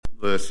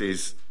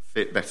verses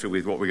fit better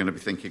with what we're going to be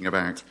thinking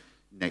about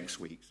next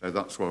week. So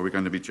that's why we're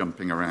going to be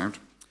jumping around.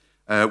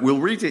 We'll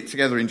read it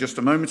together in just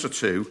a moment or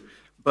two,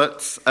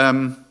 but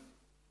are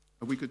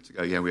we good to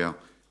go? Yeah, we are.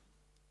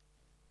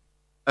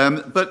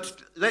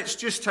 But let's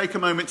just take a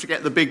moment to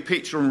get the big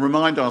picture and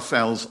remind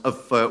ourselves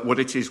of what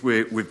it is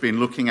we've been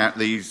looking at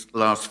these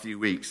last few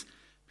weeks.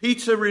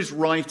 Peter is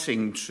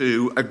writing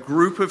to a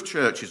group of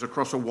churches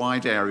across a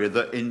wide area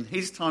that in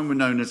his time were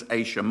known as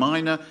Asia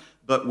Minor,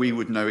 but we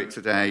would know it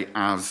today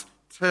as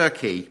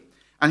Turkey.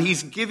 And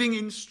he's giving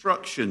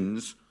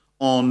instructions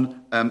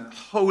on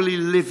holy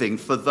living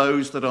for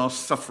those that are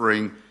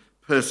suffering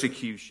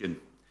persecution.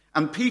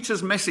 And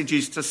Peter's message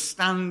is to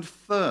stand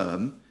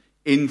firm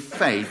in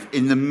faith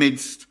in the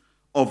midst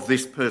of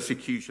this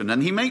persecution.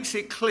 And he makes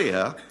it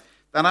clear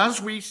that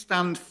as we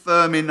stand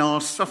firm in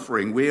our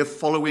suffering, we are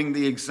following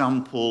the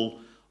example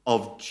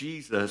of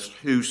Jesus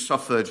who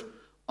suffered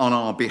on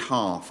our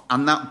behalf.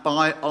 And that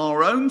by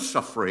our own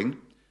suffering,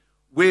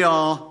 we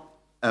are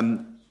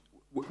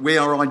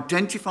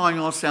identifying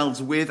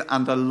ourselves with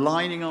and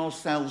aligning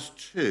ourselves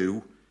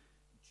to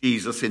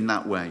Jesus in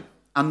that way.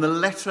 And the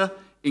letter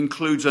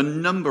includes a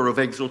number of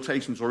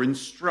exhortations or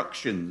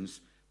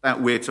instructions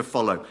that we're to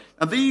follow.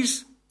 And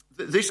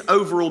this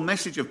overall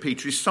message of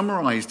Peter is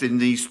summarized in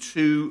these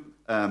two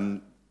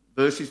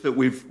verses that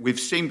we've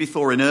seen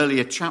before in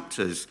earlier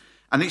chapters.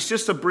 And it's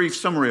just a brief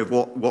summary of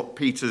what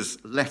Peter's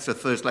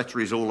first letter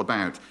is all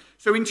about.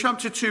 So in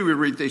chapter 2 we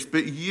read this: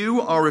 "But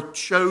you are a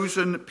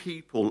chosen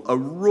people, a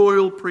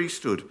royal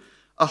priesthood,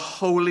 a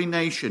holy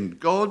nation,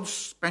 God's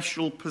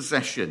special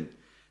possession,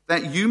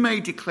 that you may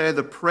declare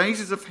the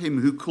praises of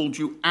him who called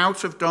you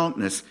out of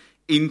darkness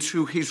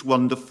into his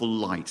wonderful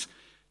light."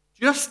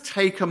 Just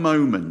take a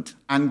moment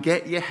and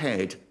get your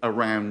head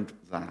around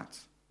that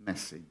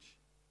message.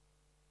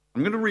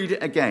 I'm going to read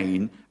it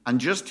again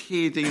and just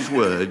hear these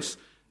words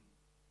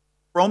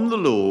from the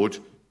Lord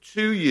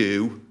to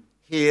you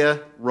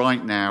here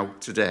right now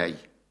today.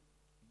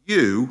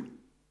 You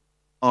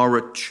are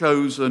a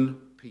chosen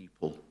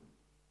people.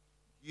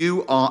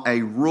 You are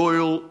a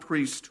royal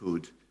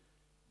priesthood.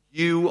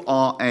 You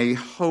are a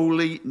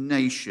holy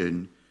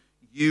nation.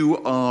 You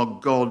are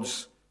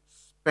God's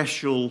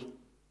special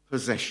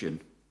possession.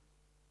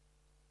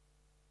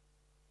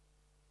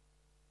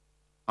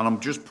 And I'm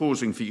just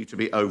pausing for you to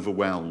be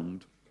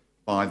overwhelmed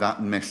by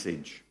that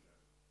message.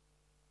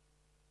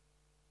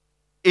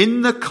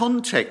 In the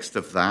context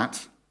of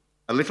that,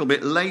 a little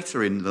bit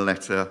later in the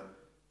letter,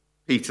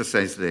 Peter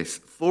says this: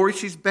 "For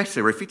it is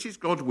better, if it is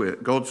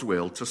God's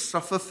will, to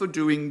suffer for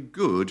doing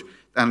good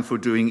than for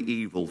doing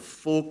evil.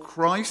 For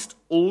Christ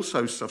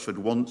also suffered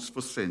once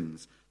for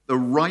sins, the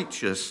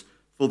righteous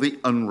for the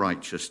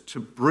unrighteous, to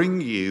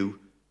bring you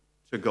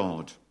to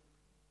God."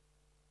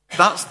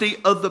 That's the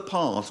other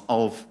part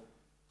of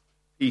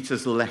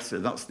Peter's letter.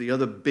 That's the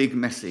other big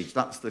message.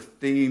 That's the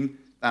theme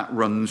that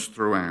runs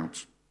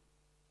throughout.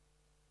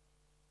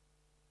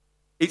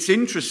 It's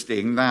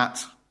interesting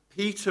that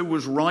Peter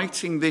was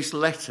writing this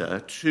letter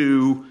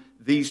to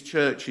these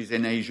churches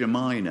in Asia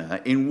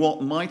Minor in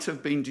what might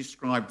have been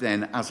described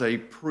then as a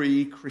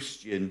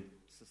pre-Christian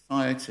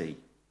society.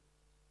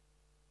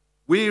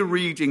 We're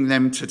reading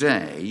them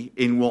today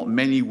in what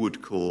many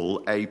would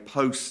call a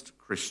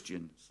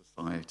post-Christian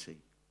society.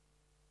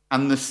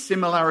 And the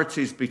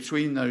similarities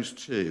between those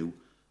two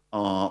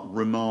are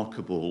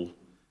remarkable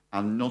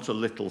and not a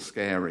little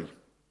scary.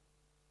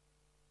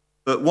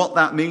 But what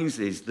that means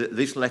is that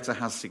this letter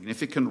has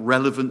significant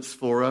relevance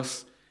for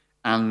us,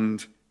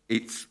 and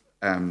its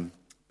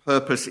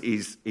purpose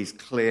is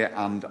clear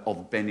and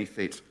of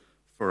benefit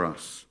for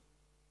us.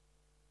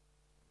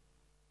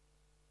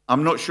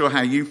 I'm not sure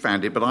how you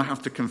found it, but I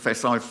have to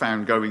confess I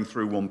found going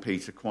through 1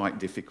 Peter quite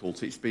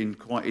difficult.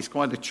 It's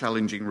quite a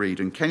challenging read.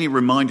 And Kenny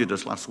reminded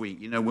us last week,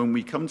 when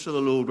we come to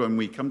the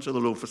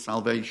Lord for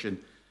salvation,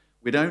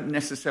 we don't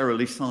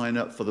necessarily sign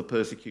up for the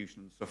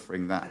persecution and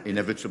suffering that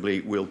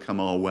inevitably will come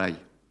our way.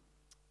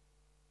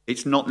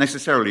 It's not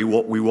necessarily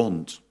what we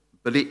want,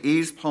 but it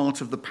is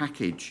part of the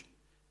package.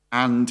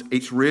 And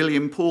it's really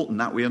important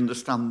that we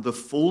understand the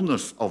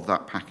fullness of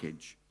that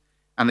package.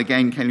 And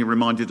again, Kenny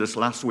reminded us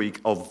last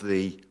week of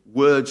the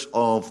words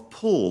of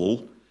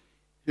Paul,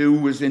 who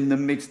was in the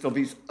midst of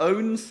his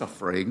own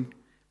suffering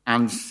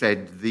and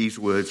said these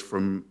words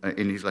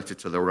in his letter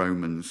to the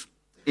Romans: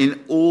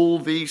 "In all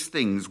these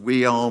things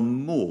we are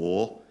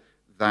more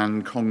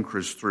than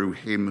conquerors through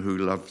him who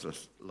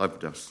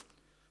loved us.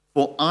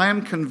 For I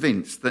am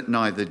convinced that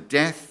neither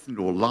death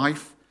nor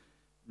life,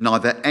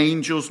 neither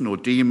angels nor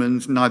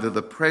demons, neither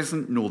the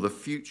present nor the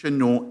future,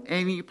 nor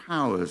any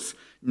powers,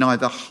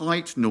 neither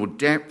height nor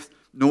depth,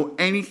 nor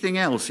anything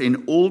else in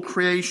all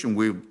creation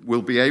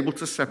will be able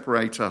to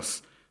separate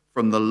us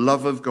from the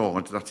love of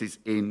God that is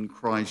in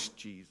Christ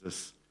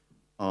Jesus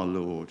our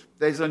Lord."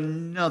 There's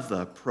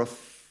another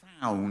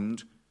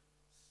profound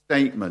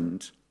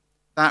statement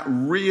that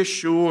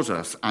reassures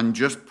us and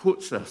just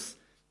puts us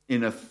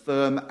in a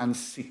firm and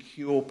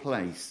secure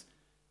place,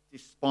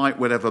 despite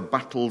whatever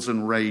battles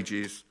and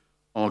rages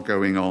are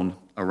going on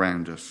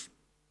around us.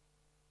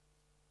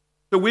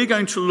 So we're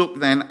going to look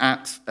then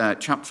at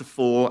chapter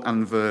 4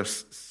 and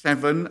verse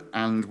 7,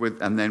 and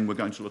then we're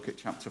going to look at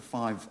chapter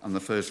 5 and the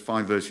first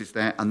 5 verses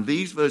there. And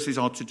these verses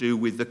are to do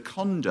with the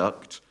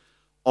conduct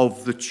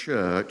of the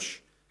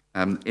church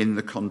in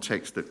the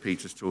context that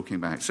Peter's talking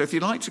about. So if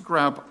you'd like to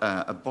grab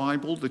a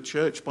Bible, the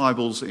church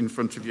Bible's in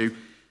front of you.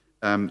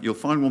 You'll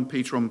find 1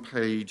 Peter in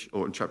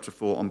chapter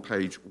 4 on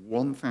page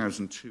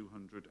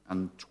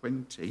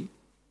 1220.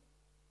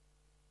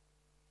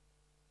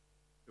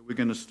 We're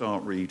going to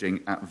start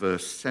reading at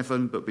verse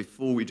 7, but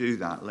before we do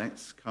that,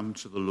 let's come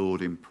to the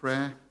Lord in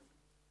prayer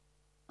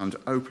and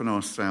open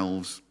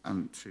ourselves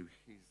to his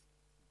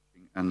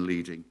teaching and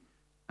leading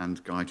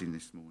and guiding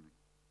this morning.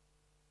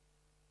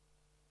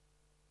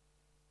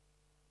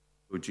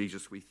 Lord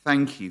Jesus, we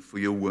thank you for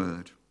your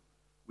word.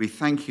 We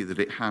thank you that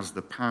it has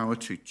the power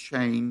to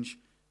change,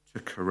 to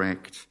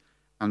correct,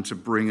 and to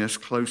bring us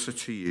closer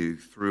to you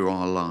through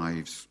our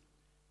lives.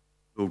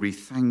 Lord, we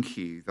thank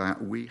you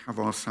that we have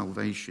our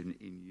salvation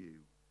in you,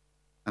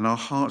 and our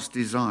heart's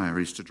desire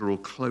is to draw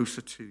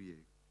closer to you.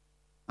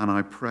 And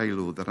I pray,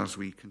 Lord, that as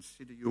we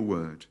consider your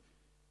word,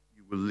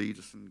 you will lead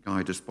us and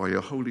guide us by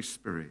your Holy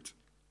Spirit.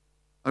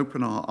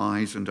 Open our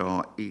eyes and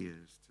our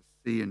ears to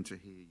see and to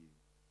hear you.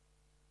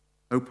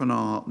 Open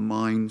our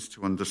minds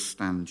to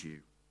understand you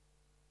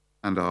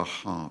and our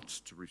hearts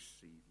to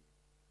receive you.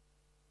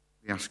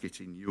 We ask it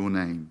in your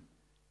name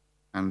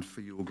and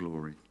for your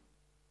glory.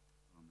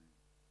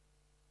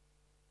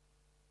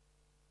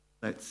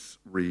 Let's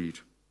read.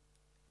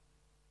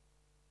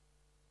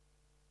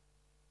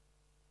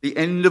 The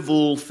end of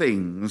all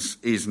things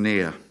is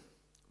near.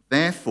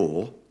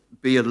 Therefore,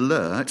 be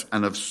alert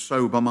and of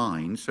sober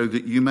mind so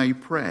that you may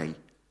pray.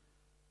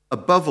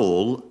 Above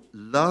all,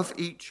 love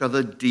each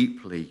other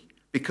deeply,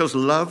 because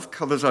love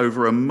covers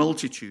over a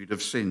multitude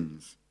of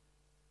sins.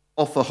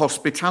 Offer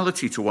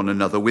hospitality to one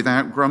another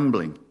without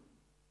grumbling.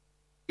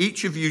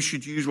 Each of you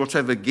should use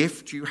whatever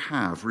gift you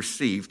have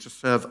received to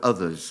serve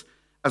others,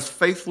 as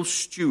faithful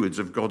stewards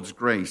of God's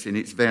grace in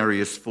its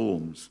various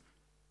forms.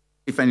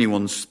 If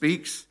anyone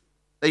speaks,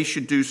 they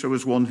should do so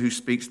as one who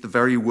speaks the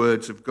very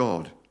words of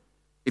God.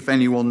 If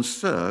anyone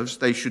serves,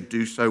 they should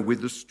do so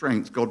with the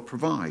strength God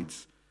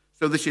provides,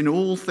 so that in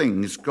all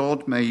things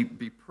God may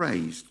be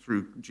praised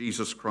through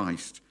Jesus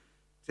Christ.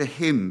 To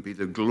him be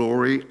the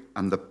glory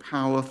and the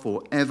power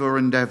forever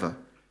and ever.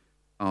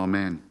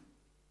 Amen.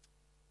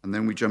 And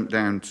then we jump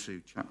down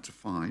to chapter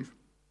 5.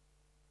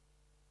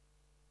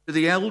 To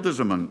the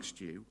elders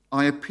amongst you,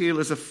 I appeal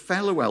as a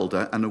fellow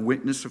elder and a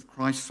witness of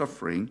Christ's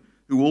suffering,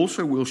 who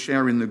also will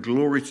share in the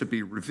glory to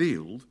be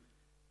revealed.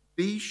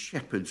 Be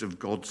shepherds of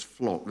God's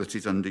flock that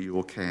is under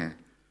your care,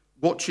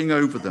 watching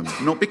over them,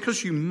 not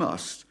because you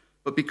must,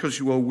 but because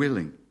you are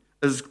willing,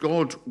 as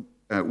God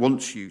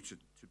wants you to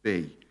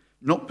be,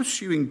 not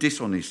pursuing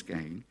dishonest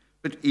gain,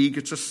 but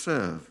eager to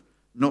serve,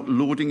 not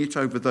lording it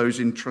over those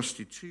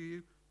entrusted to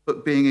you,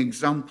 but being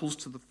examples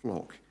to the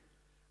flock.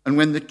 And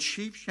when the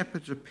chief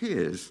shepherd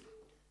appears,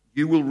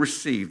 you will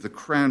receive the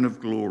crown of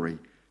glory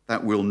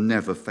that will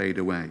never fade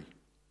away.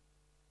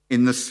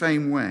 In the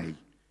same way,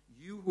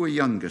 you who are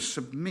younger,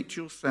 submit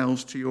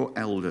yourselves to your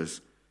elders.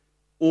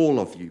 All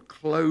of you,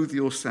 clothe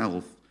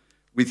yourself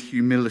with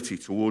humility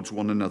towards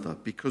one another,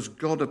 because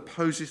God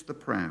opposes the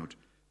proud,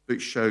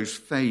 but shows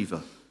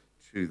favor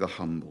to the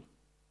humble.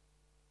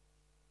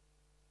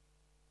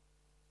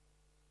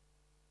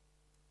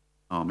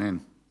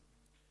 Amen.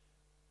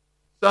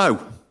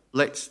 So,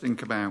 let's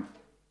think about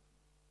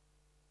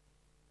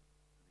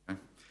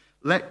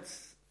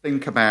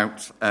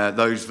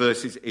those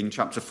verses in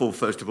chapter 4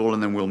 first of all,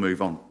 and then we'll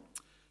move on.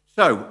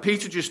 So,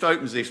 Peter just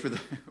opens this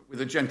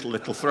with a gentle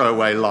little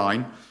throwaway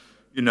line.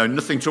 You know,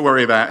 nothing to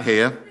worry about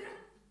here.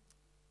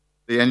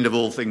 The end of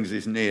all things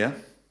is near.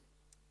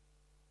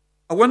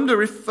 I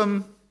wonder if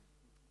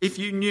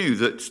you knew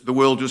that the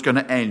world was going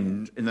to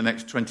end in the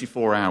next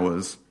 24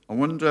 hours, I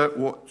wonder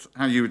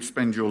how you would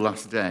spend your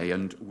last day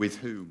and with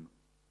whom.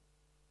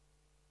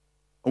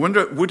 I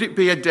wonder, would it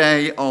be a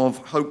day of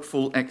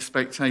hopeful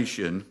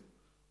expectation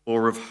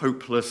or of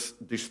hopeless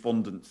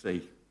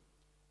despondency,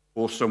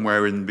 or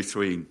somewhere in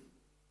between?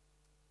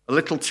 A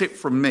little tip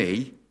from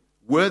me,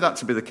 were that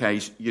to be the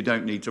case, you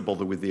don't need to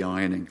bother with the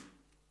ironing.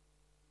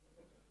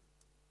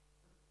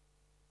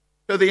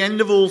 So the end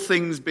of all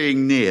things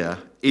being near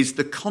is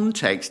the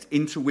context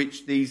into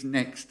which these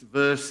next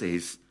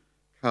verses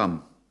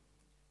come.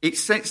 It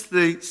sets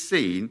the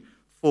scene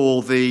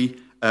for the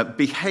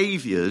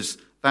behaviours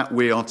that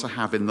we are to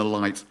have in the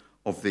light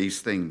of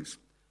these things.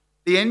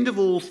 The end of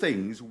all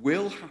things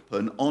will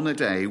happen on a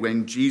day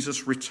when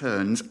Jesus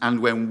returns and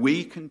when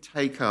we can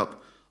take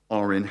up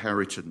our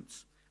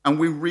inheritance. And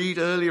we read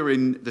earlier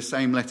in the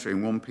same letter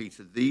in 1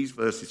 Peter these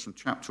verses from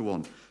chapter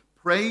 1.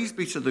 Praise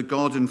be to the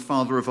God and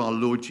Father of our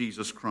Lord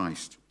Jesus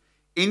Christ.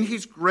 In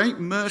his great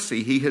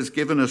mercy, he has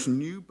given us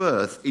new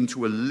birth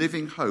into a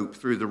living hope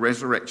through the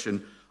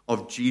resurrection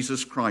of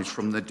Jesus Christ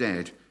from the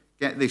dead.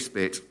 Get this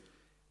bit.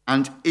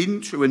 And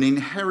into an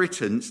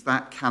inheritance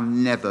that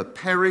can never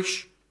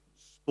perish,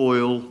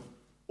 spoil,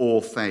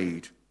 or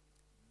fade.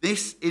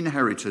 This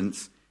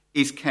inheritance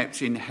is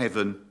kept in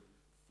heaven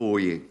for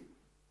you.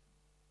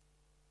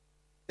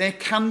 There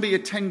can be a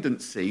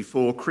tendency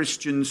for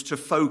Christians to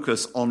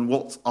focus on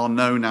what are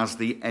known as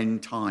the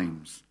end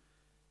times,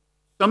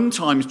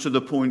 sometimes to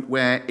the point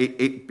where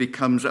it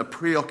becomes a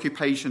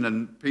preoccupation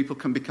and people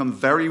can become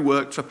very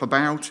worked up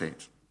about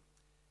it.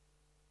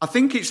 I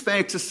think it's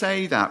fair to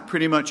say that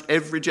pretty much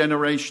every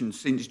generation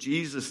since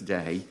Jesus'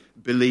 day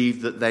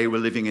believed that they were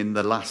living in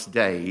the last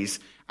days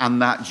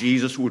and that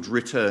Jesus would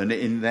return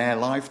in their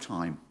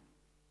lifetime.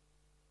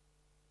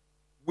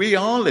 We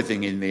are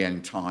living in the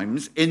end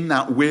times in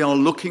that we are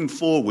looking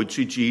forward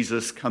to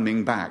Jesus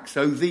coming back.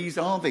 So these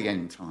are the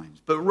end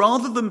times. But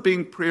rather than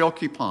being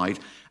preoccupied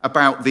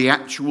about the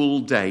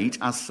actual date,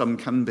 as some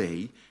can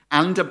be,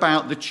 and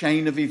about the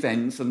chain of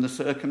events and the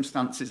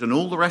circumstances and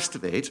all the rest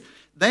of it,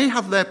 they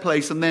have their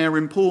place and they're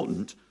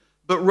important.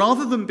 But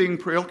rather than being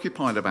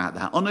preoccupied about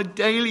that, on a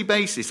daily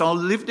basis, our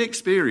lived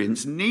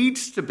experience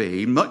needs to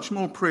be much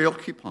more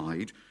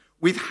preoccupied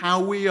with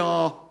how we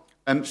are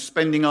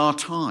spending our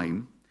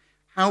time,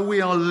 how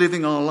we are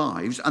living our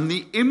lives, and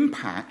the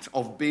impact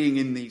of being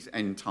in these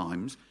end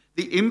times,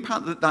 the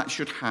impact that that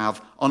should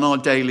have on our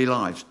daily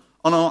lives,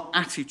 on our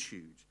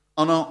attitudes,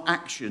 on our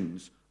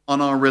actions, on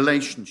our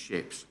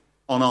relationships,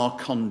 on our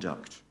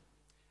conduct.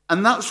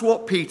 And that's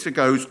what Peter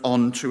goes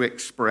on to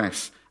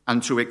express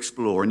and to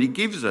explore. And he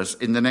gives us,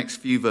 in the next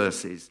few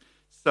verses,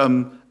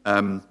 some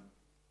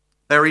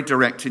very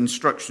direct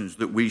instructions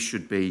that we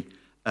should be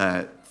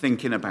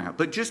thinking about.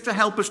 But just to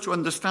help us to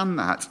understand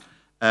that,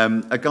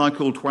 a guy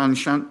called Juan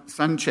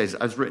Sanchez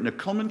has written a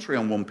commentary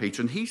on 1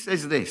 Peter, and he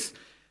says this: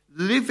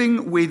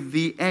 living with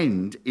the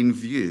end in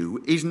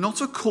view is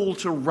not a call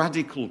to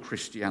radical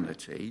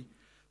Christianity,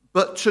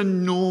 but to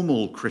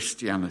normal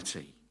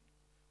Christianity.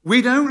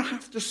 We don't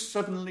have to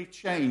suddenly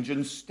change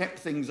and step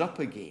things up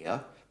a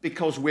gear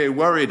because we're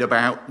worried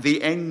about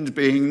the end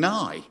being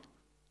nigh,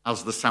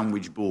 as the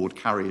sandwich board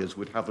carriers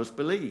would have us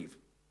believe.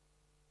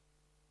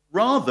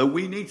 Rather,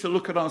 we need to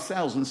look at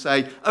ourselves and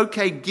say,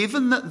 okay,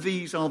 given that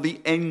these are the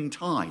end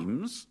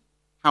times,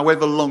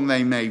 however long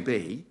they may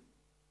be,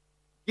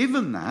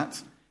 given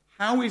that,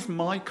 how is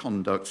my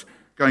conduct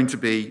going to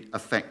be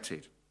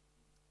affected?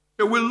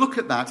 So we'll look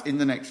at that in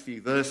the next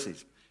few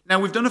verses. Now,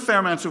 we've done a fair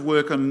amount of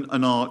work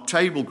on our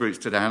table groups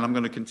today, and I'm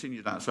going to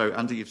continue that. So,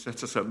 Andy, you've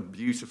set us up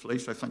beautifully,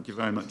 so thank you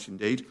very much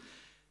indeed.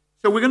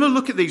 So we're going to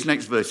look at these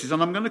next verses,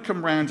 and I'm going to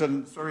come round,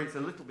 and sorry, it's a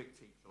little bit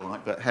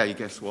teacher-like, but hey,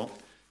 guess what?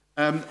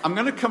 I'm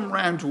going to come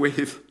round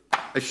with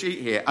a sheet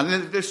here, and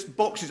there's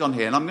boxes on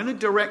here, and I'm going to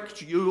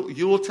direct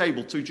your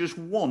table to just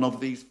one of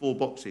these 4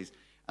 boxes,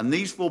 and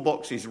these 4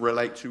 boxes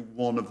relate to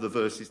one of the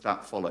verses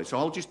that follow. So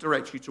I'll just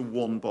direct you to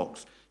one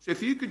box. So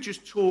if you could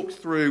just talk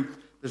through,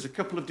 there's a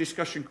couple of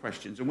discussion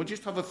questions, and we'll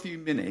just have a few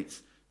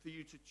minutes for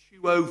you to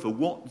chew over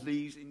what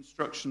these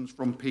instructions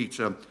from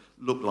Peter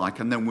look like,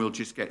 and then we'll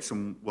just get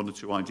one or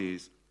two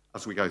ideas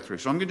as we go through.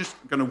 So I'm just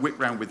going to whip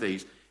round with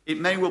these. It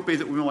may well be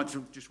that we might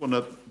just want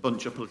to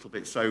bunch up a little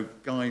bit. So,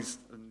 guys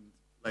and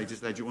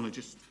ladies there, do you want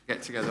to just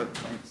get together?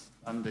 Thanks,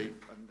 Andy.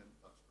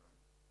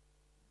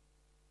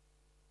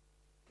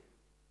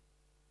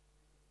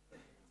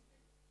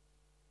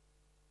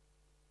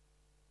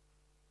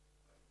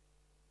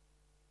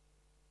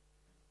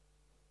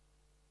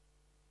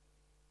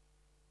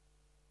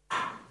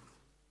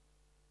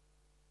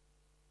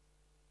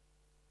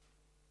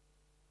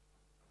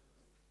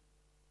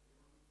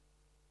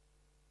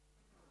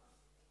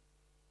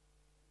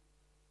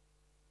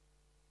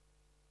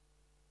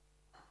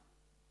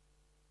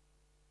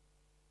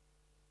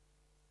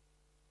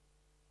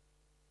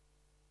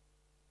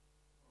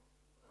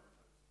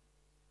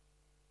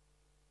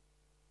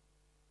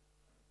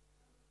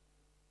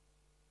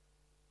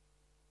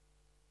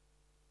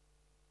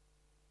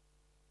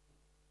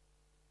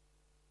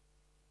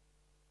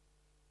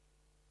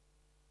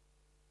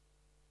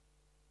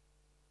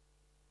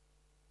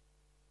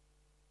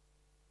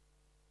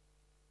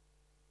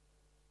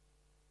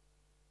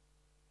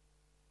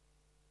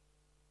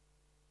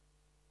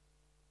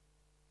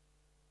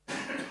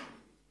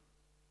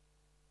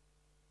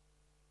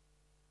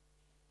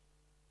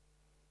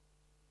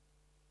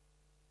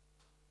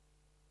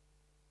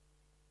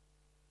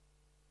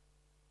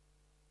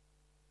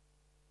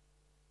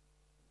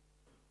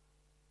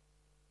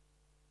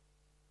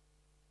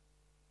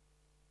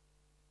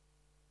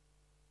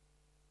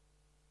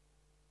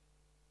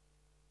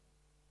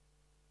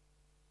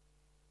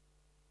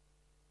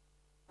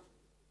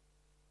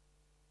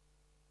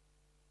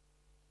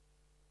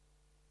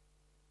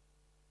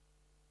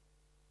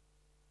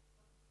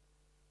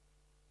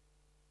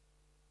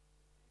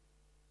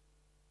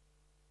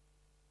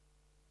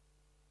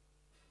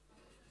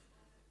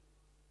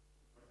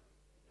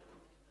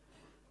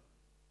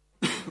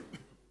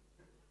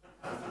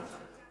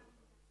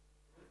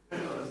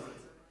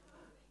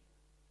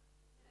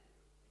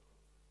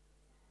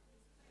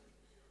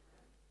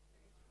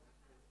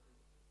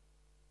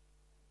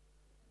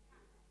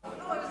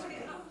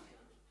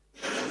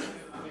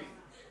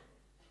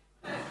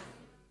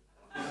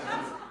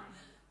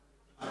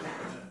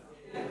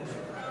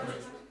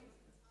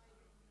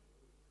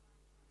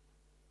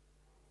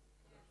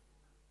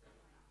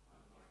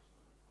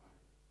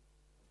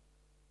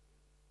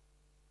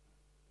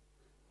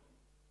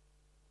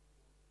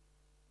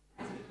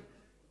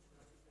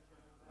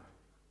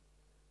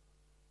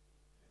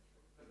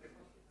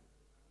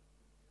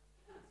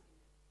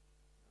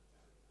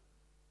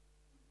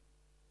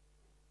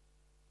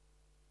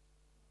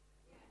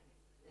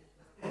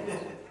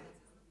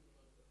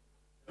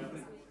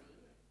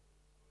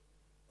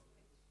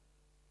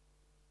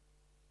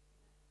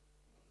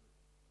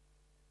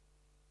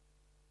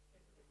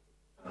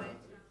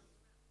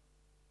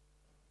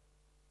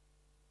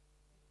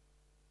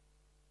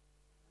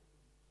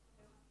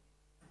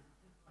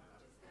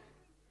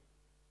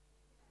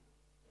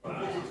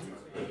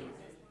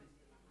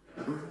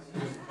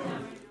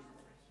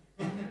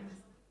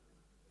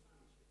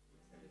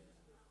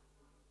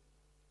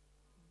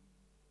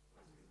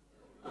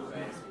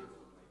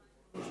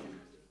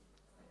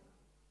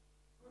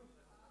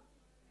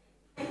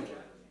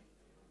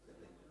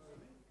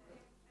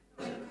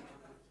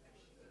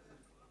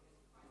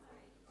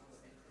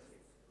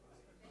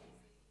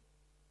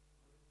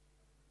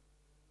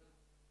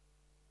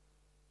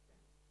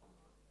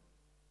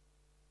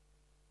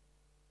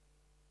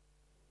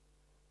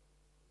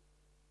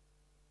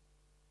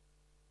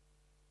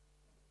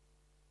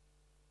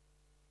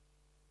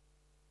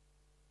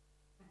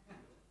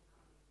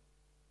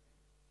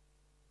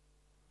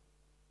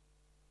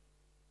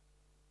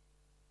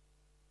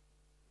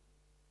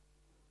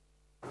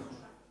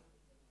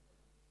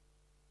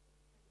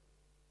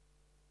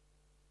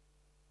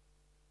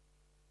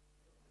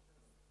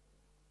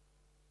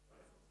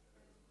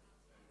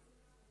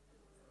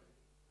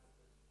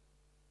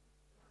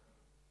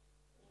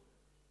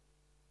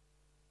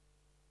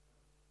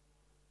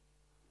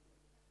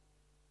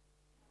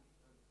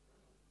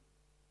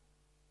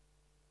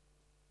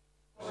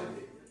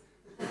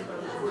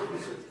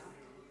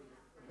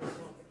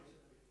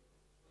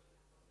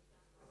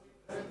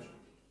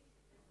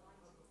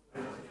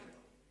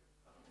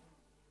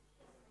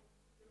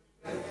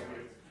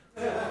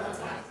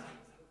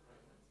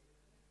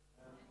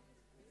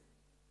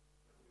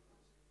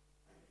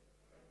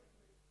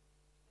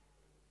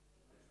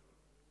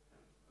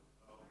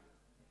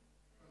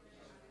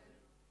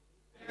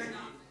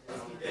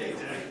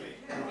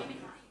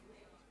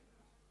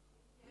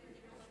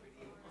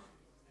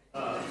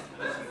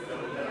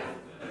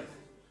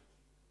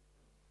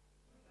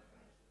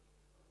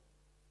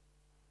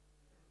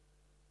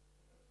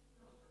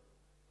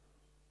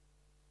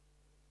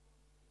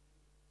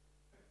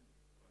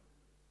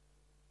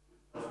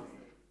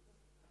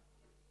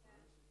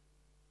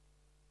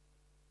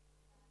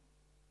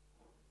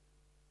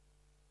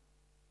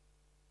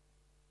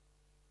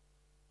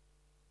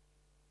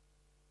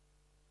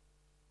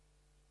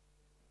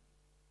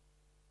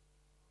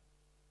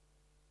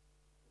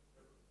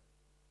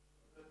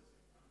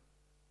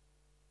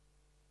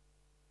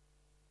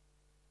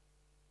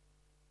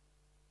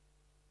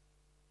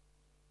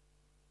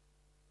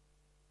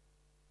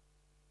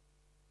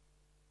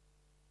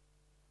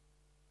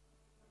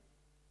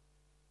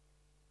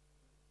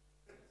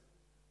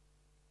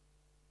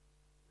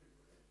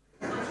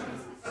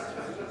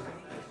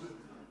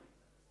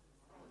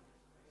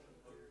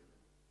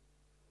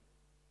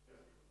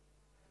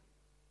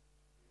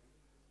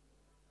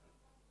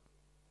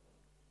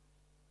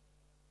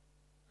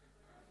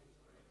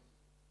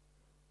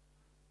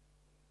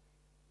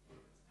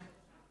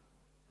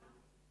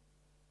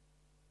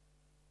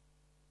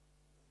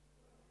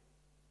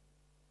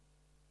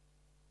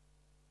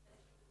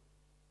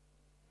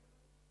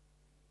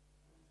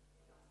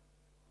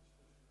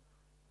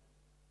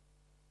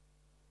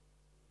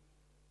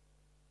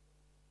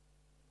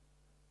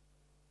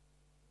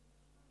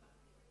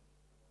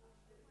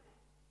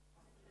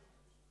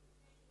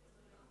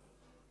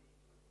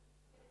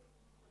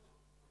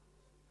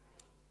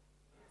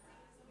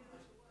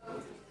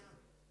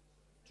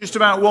 Just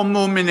about 1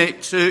 more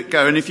minute to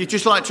go. And if you'd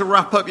just like to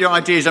wrap up your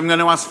ideas, I'm going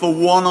to ask for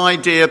 1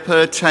 idea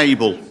per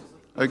table.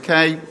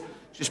 Okay?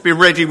 Just be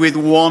ready with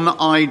 1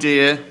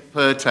 idea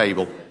per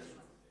table.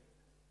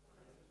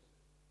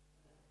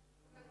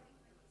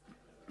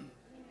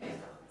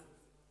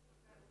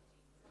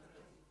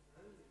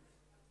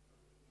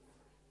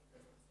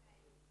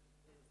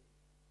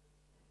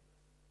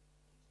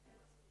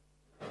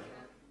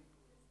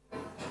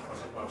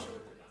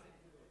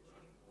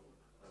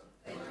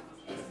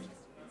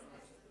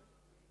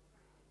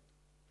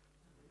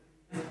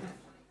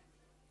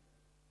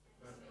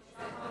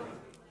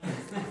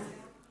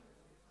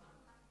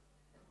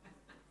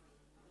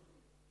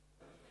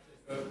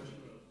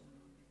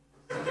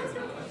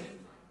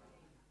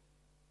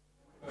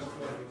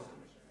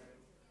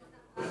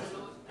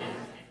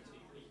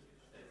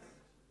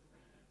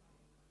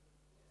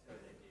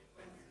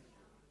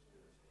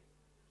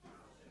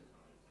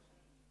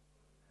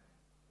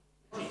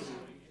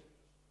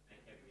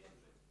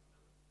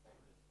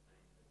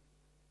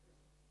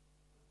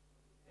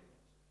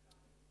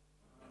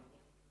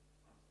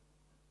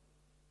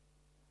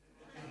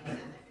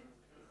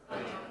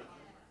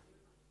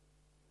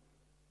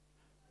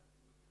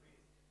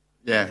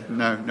 Yeah,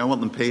 no, I want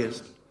them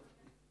pierced.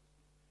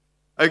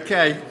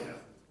 Okay.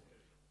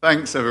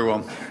 Thanks,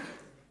 everyone.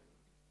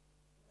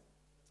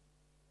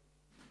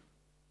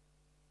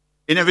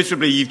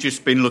 Inevitably, you've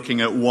just been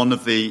looking at one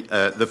of the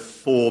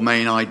 4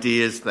 main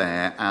ideas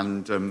there,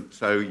 and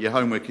so your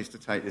homework is to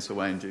take this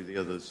away and do the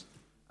others,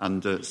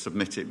 and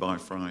submit it by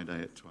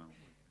Friday at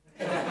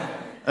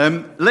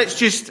 12. Let's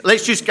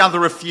just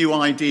gather a few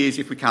ideas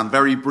if we can,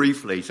 very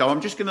briefly. So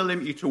I'm just going to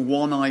limit you to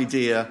 1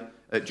 idea,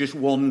 just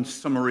 1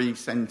 summary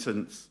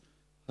sentence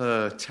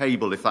per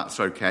table, if that's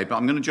okay. But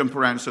I'm going to jump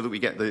around so that we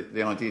get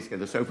the ideas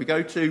together. So if we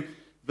go to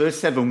verse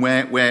 7,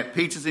 where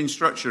Peter's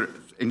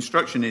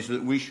instruction is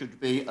that we should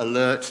be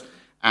alert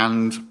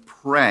and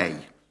pray.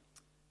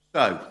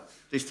 So,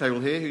 this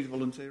table here, who's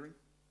volunteering?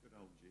 Good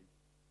old G.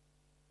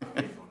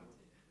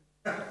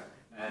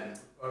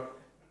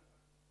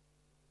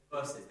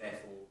 First is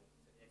therefore,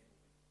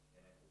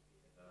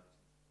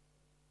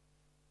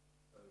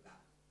 so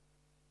that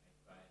may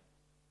pray.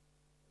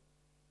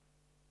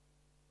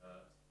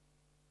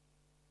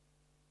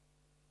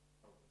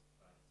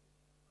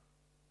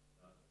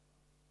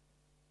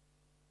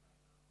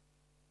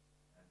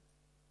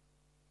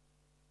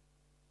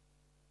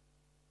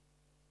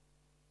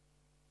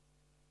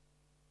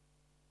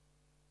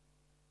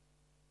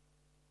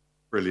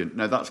 Brilliant.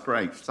 No, that's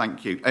great.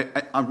 Thank you.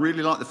 I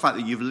really like the fact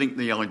that you've linked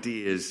the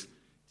ideas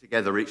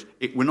together.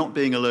 We're not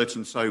being alert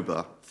and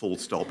sober, full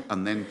stop,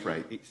 and then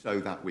pray. It's so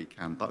that we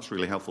can. That's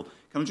really helpful.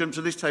 Can we jump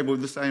to this table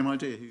with the same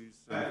idea? Who's?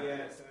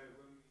 Yeah, so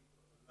when we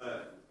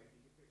if you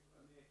could put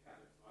a meerkat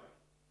looks like.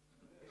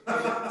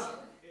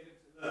 It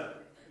looks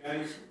alert, okay?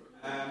 And just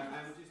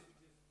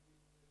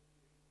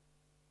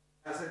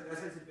that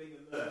sense of being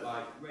alert,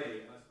 like ready.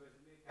 And I suppose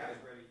the meerkat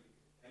is ready for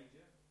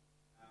danger,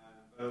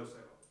 but also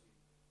opportunity.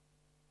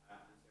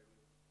 And so we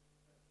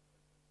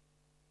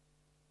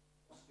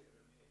posture of a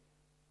meerkat,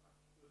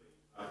 fully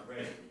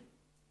ready.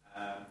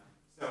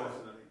 So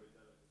often I think we're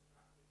done with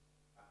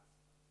practice.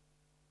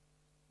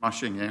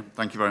 Smashing, yeah.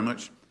 Thank you very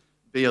much.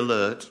 Be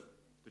alert.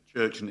 The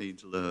church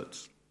needs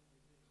alerts.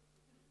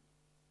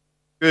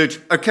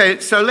 Good. Okay,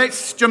 so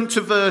let's jump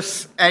to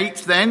verse 8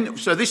 then.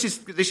 So this is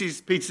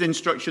Peter's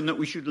instruction that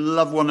we should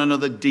love one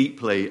another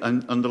deeply,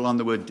 and underline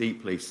the word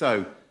deeply.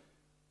 So,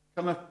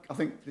 I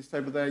think this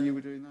table there, you were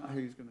doing that.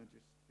 Who's going to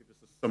just give us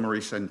a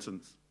summary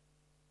sentence?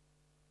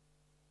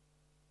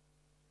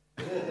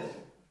 Just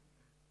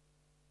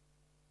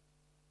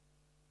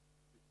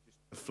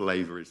the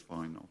flavour is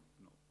fine, not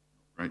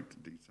great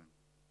detail.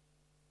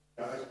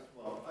 Yeah,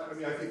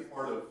 I think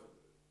part of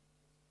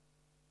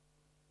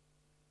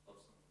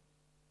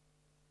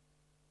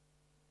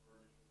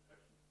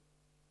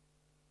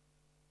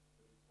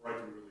I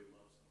can really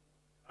love someone.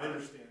 I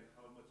understand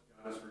how much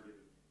God has forgiven me.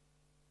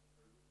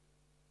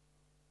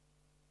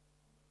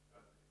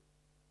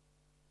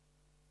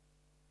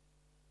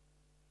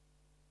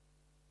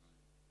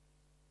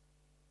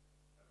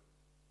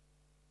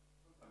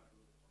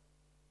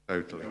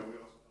 Totally. We also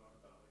talk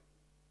about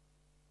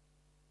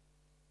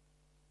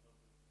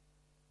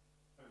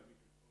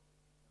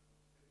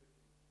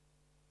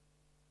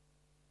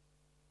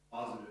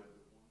positive.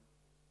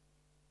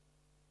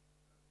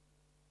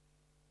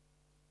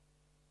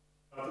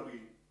 Not that we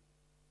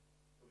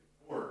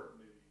ignore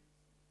maybe.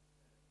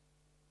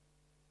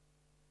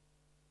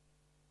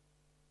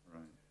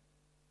 Right.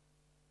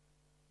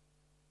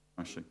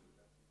 Smashing.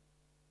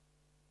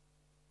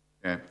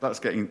 Yeah, that's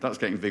getting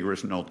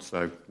vigorous nods,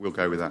 so we'll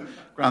go with that.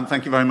 Grant,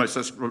 thank you very much.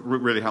 That's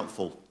really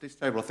helpful. This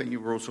table, I think you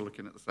were also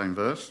looking at the same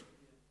verse.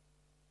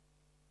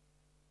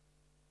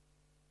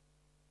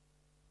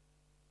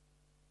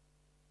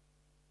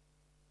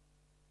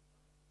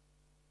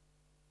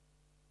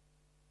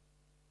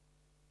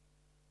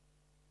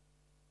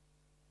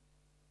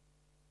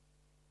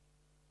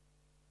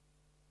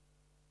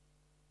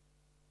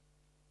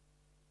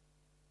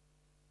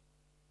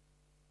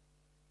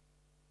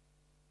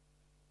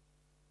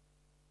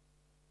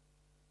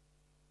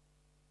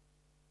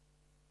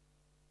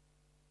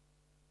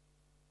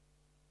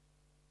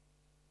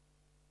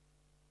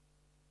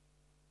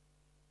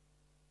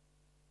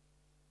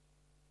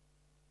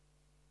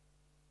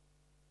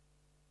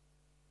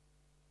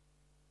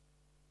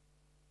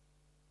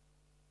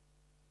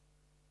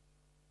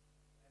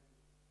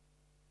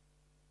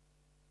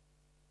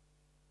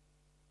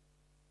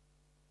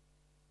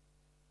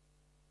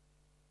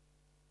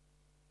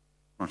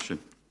 Smashing.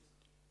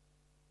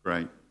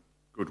 Great.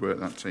 Good work,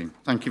 that team.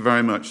 Thank you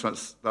very much.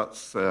 As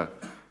you're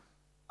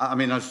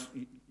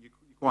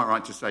quite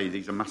right to say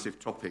these are massive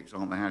topics,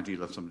 aren't they? How do you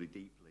love somebody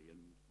deeply? And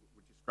we're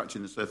just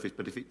scratching the surface,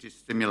 but if it just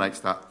stimulates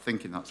that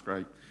thinking, that's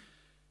great.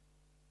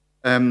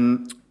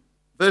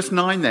 Verse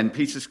 9 then,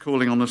 Peter's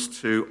calling on us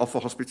to offer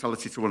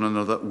hospitality to one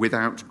another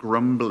without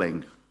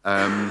grumbling.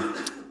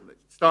 Let's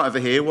start over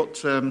here.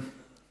 What...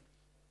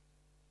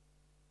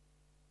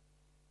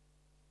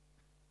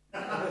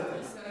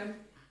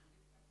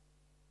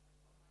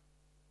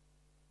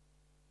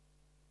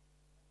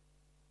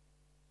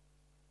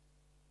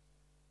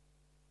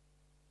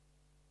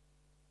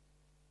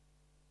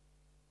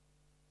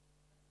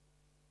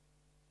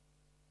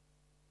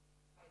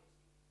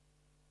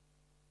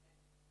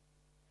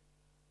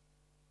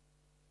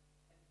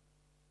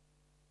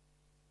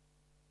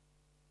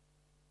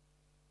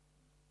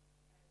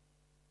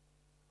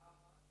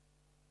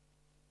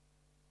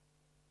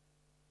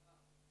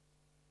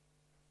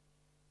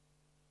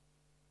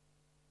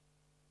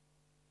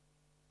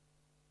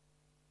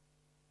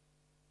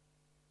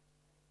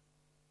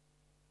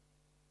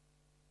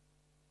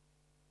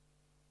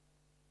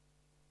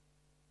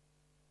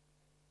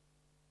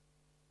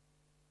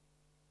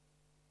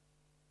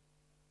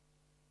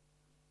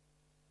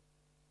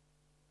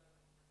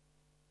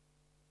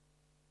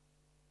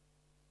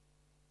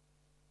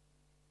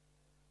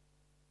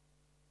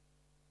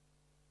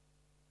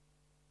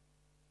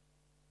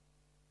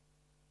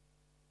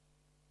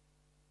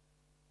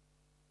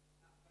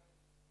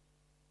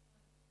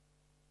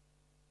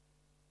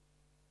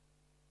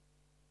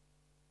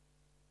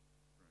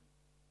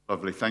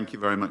 Lovely. Thank you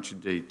very much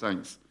indeed.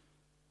 Thanks.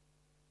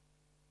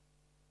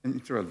 Anything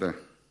to add there?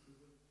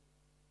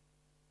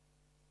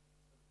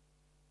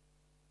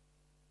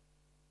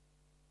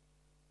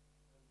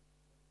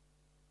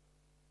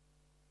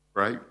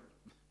 Great.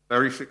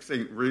 Very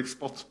succinct, really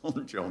spot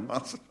on, John.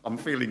 I'm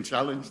feeling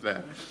challenged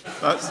there.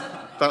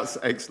 That's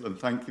excellent.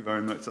 Thank you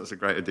very much. That's a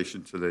great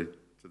addition to the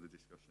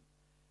discussion.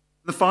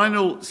 The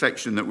final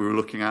section that we were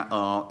looking at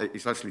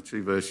it's actually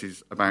 2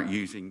 verses about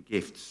using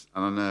gifts.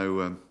 And I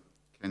know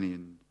Kenny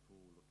and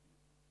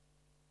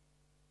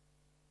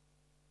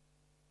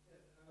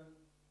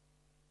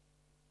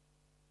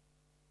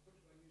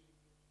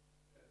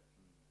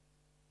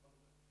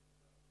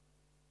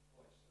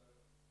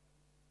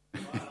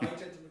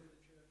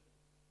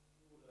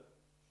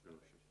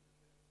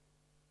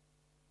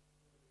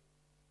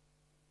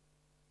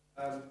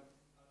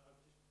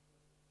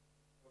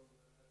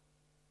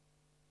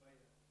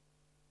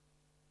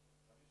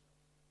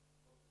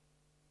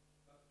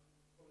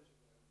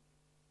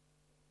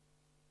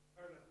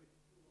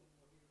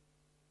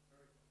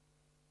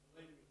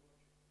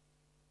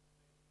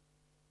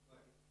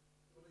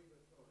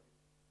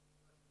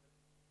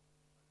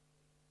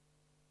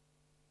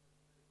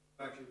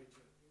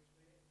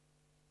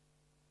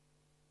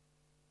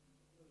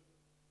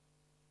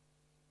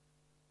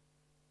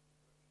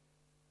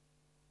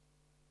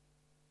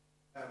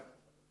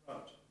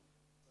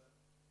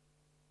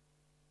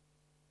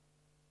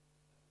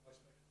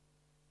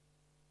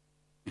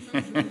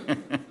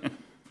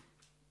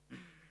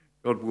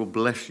God will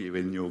bless you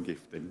in your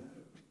gifting.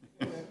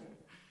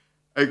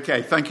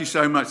 Okay, thank you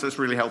so much. That's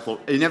really helpful.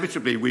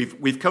 Inevitably,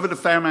 we've covered a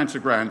fair amount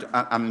of ground,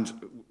 and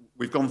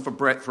we've gone for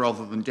breadth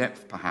rather than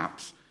depth,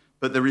 perhaps.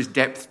 But there is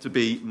depth to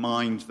be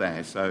mined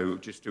there. So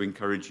just to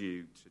encourage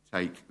you to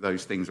take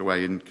those things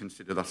away and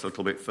consider that a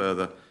little bit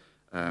further,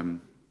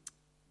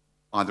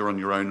 either on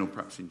your own or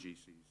perhaps in GCs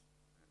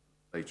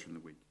later in the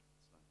week.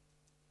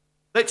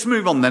 Let's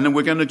move on then, and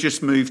we're going to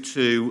just move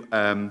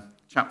to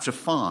chapter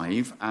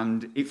 5,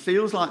 and it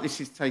feels like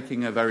this is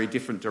taking a very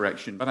different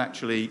direction, but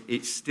actually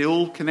it's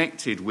still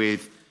connected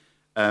with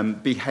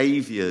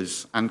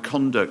behaviours and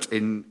conduct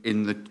in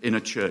a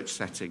church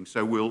setting.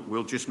 So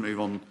we'll just move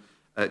on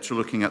to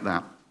looking at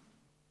that.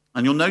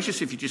 And you'll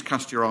notice if you just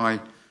cast your eye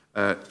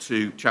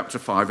to chapter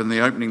 5 and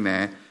the opening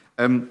there,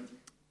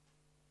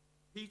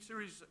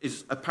 Peter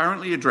is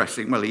apparently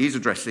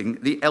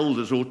addressing the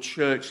elders or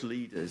church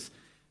leaders.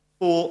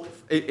 For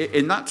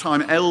in that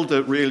time,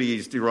 elder really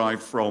is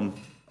derived from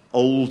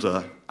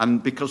older,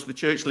 and because the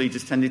church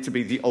leaders tended to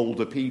be the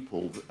older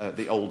people,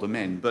 the older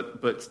men,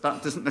 but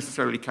that doesn't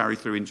necessarily carry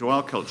through into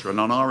our culture,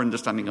 and on our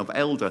understanding of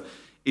elder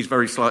is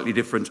very slightly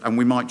different, and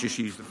we might just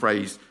use the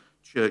phrase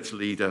church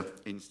leader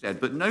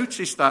instead. But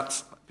notice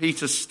that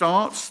Peter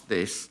starts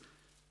this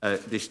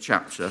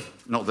chapter,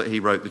 not that he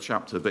wrote the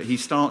chapter, but he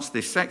starts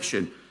this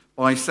section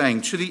by saying,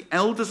 "To the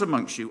elders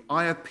amongst you,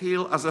 I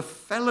appeal as a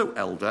fellow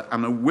elder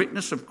and a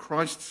witness of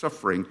Christ's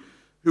suffering,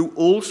 who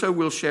also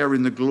will share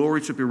in the glory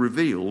to be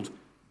revealed,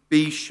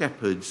 be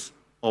shepherds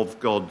of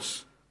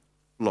God's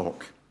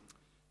flock."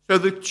 So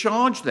the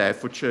charge there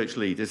for church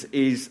leaders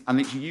is, and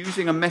it's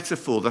using a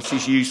metaphor that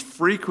is used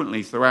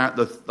frequently throughout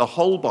the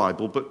whole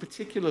Bible, but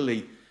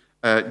particularly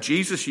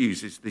Jesus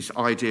uses this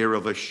idea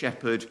of a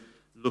shepherd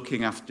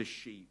looking after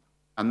sheep.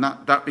 And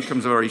that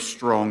becomes a very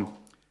strong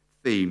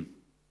theme.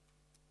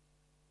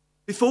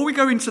 Before we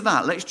go into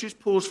that, let's just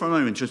pause for a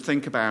moment to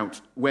think about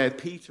where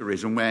Peter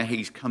is and where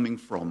he's coming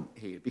from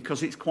here,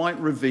 because it's quite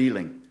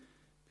revealing.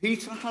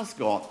 Peter has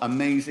got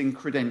amazing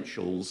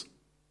credentials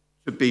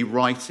to be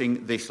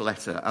writing this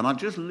letter, and I've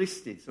just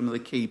listed some of the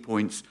key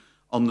points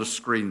on the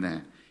screen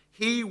there.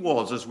 He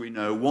was, as we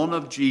know, one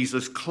of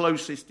Jesus'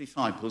 closest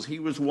disciples. He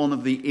was one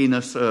of the inner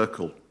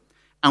circle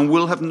and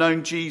will have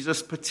known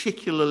Jesus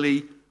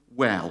particularly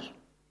well.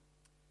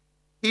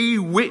 He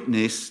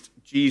witnessed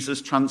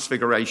Jesus'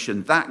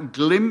 transfiguration, that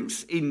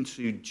glimpse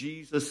into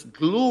Jesus'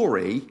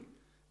 glory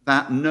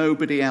that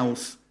nobody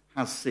else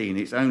has seen.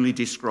 It's only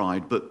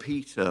described, but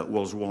Peter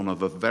was one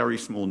of a very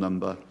small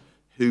number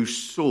who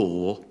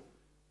saw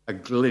a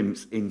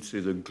glimpse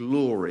into the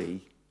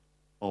glory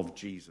of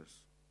Jesus.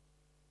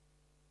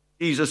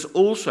 Peter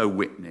also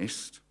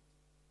witnessed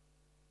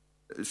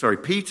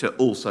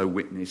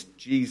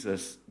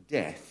Jesus'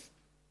 death.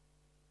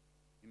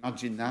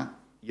 Imagine that,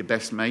 your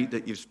best mate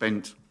that you've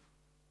spent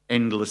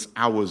endless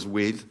hours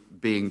with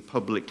being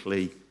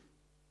publicly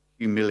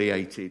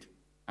humiliated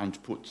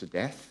and put to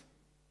death,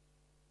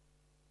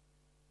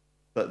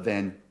 but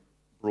then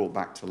brought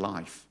back to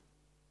life.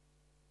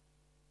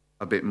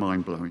 A bit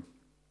mind-blowing.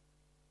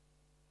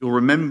 You'll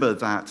remember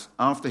that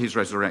after his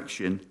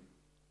resurrection,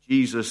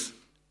 Jesus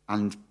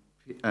and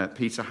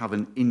Peter have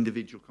an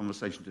individual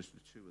conversation, just the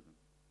two of them.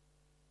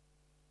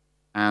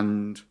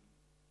 And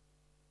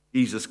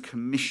Jesus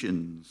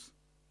commissions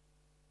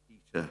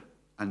Peter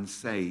and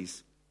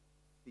says,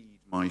 "Feed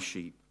my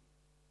sheep,"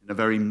 in a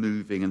very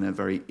moving and a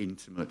very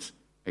intimate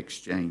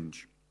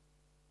exchange.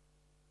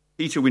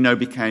 Peter, we know,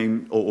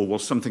 became or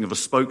was something of a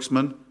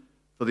spokesman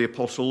for the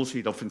apostles.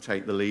 He'd often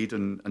take the lead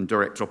and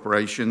direct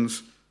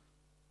operations.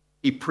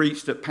 He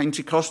preached at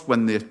Pentecost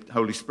when the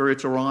Holy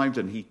Spirit arrived,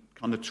 and he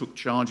kind of took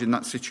charge in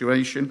that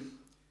situation.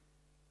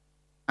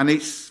 And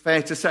it's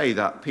fair to say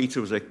that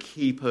Peter was a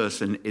key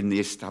person in the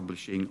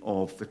establishing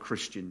of the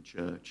Christian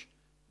church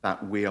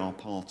that we are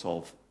part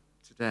of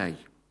today.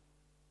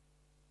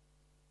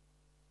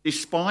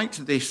 Despite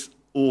this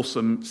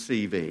awesome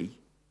CV,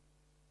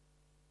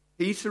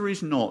 Peter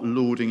is not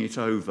lording it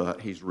over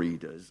his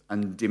readers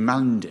and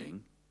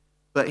demanding,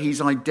 but he's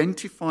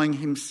identifying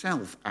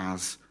himself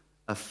as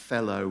a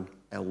fellow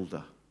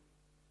elder.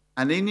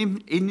 And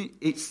in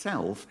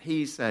itself,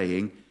 he's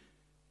saying,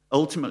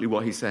 ultimately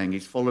what he's saying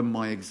is, follow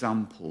my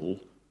example.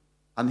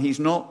 And he's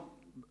not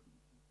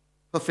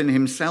puffing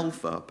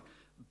himself up,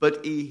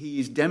 but he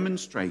is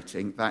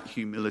demonstrating that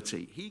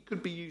humility. He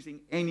could be using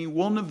any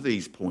one of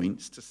these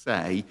points to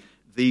say,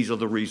 these are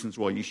the reasons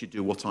why you should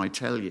do what I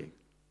tell you.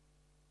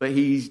 But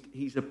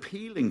he's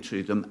appealing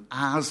to them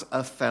as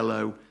a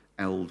fellow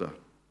elder.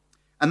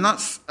 And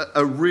that's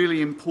a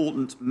really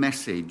important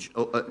message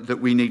that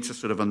we need to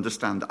sort of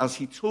understand as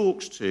he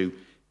talks to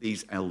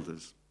these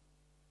elders.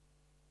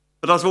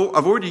 But I've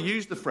already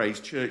used the phrase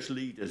church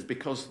leaders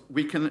because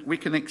we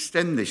can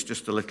extend this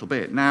just a little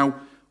bit. Now,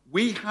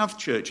 we have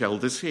church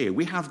elders here.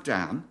 We have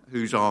Dan,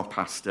 who's our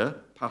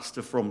pastor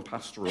from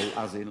pastoral,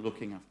 as in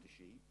looking after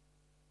sheep.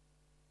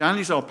 Dan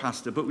is our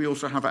pastor, but we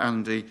also have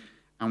Andy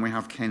and we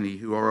have Kenny,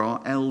 who are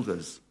our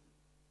elders.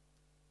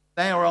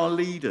 They are our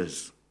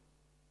leaders.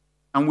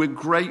 And we're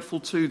grateful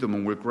to them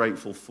and we're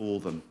grateful for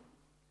them.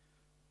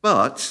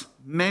 But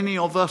many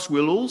of us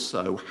will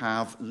also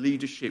have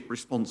leadership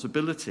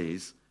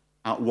responsibilities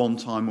at one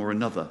time or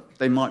another.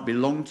 They might be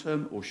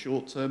long-term or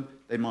short-term.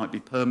 They might be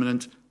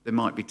permanent. They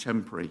might be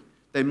temporary.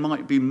 They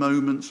might be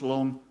moments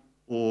long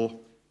or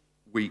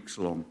weeks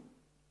long.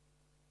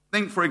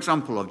 Think, for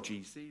example, of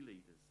GC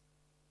leaders,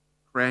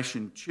 creche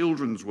and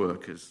children's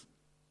workers,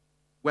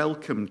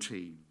 welcome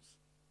teams,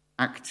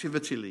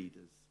 activity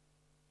leaders,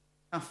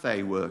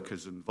 cafe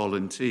workers and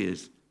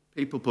volunteers,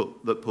 people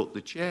that put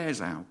the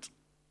chairs out.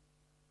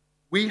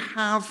 We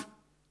have,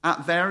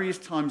 at various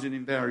times and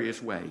in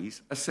various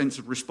ways, a sense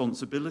of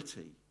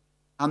responsibility.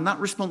 And that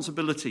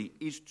responsibility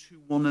is to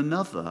one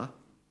another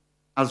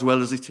as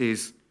well as it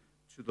is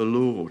to the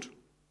Lord.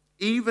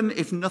 Even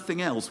if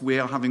nothing else, we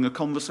are having a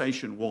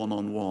conversation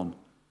one-on-one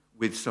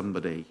with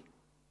somebody.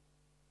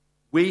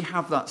 We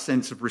have that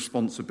sense of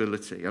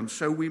responsibility. And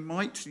so we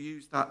might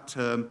use that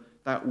term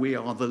that we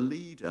are the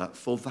leader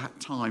for that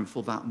time,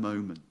 for that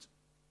moment.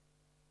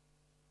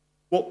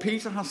 What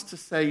Peter has to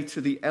say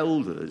to the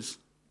elders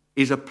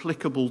is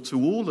applicable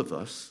to all of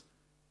us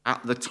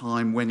at the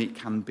time when it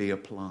can be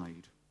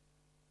applied.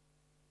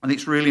 And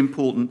it's really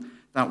important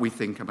that we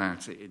think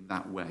about it in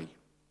that way.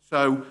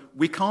 So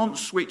we can't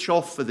switch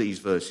off for these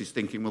verses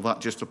thinking, well, that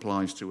just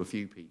applies to a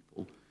few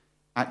people.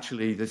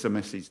 Actually, there's a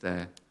message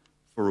there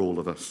for all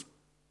of us.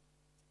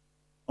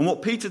 And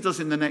what Peter does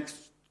in the next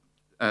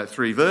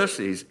 3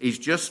 verses is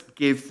just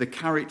give the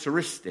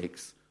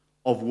characteristics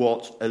of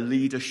what a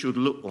leader should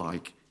look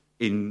like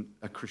in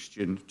a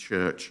Christian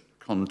church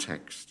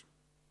context.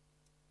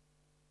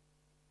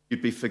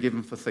 You'd be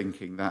forgiven for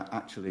thinking that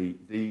actually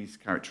these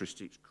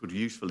characteristics could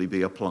usefully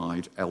be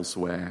applied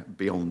elsewhere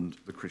beyond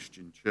the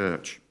Christian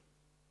church.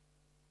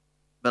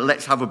 But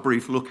let's have a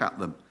brief look at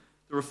them.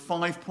 There are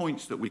 5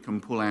 points that we can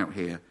pull out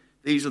here.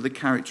 These are the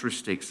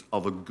characteristics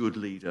of a good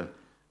leader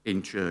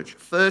in church.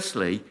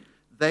 Firstly,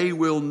 they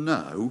will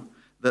know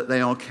that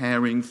they are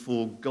caring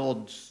for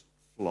God's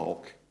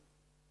flock,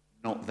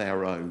 not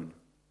their own.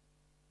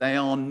 They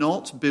are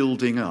not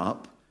building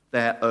up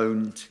their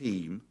own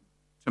team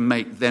to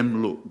make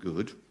them look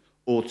good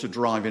or to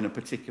drive in a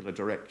particular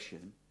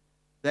direction.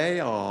 They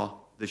are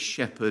the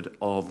shepherd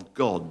of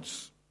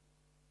God's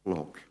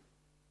flock.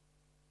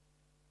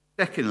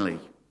 Secondly,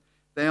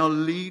 they are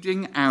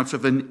leading out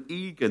of an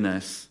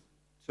eagerness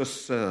to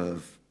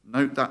serve.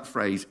 Note that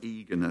phrase,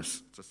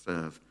 eagerness to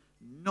serve.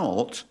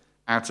 Not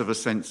out of a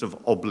sense of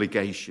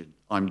obligation.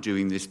 I'm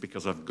doing this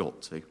because I've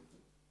got to.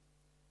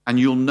 And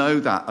you'll know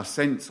that a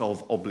sense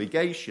of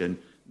obligation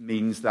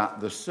means that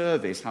the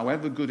service,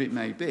 however good it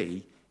may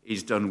be,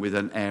 is done with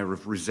an air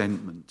of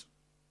resentment.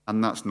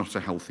 And that's not a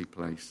healthy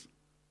place.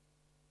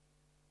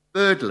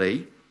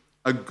 Thirdly,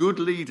 a good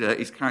leader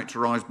is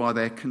characterized by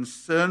their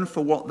concern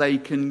for what they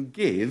can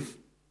give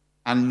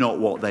and not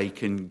what they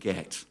can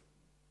get.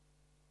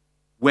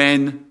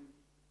 When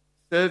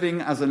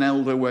serving as an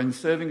elder, when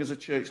serving as a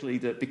church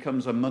leader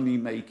becomes a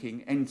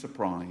money-making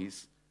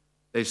enterprise,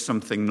 there's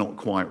something not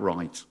quite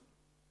right.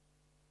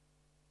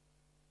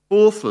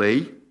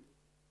 Fourthly,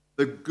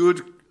 the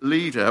good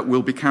leader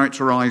will be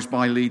characterized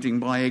by leading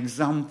by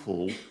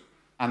example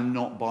and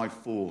not by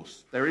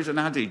force. There is an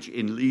adage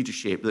in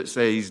leadership that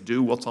says,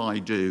 do what I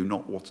do,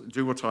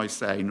 do what I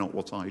say, not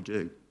what I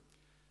do.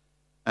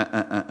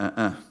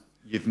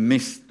 You've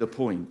missed the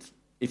point.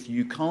 If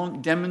you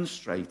can't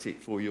demonstrate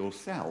it for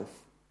yourself,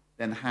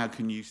 then how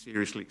can you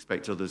seriously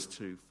expect others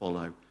to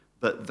follow?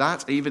 But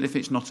that, even if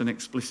it's not an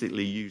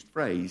explicitly used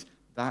phrase,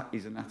 that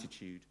is an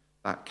attitude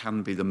that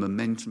can be the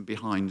momentum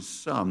behind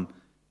some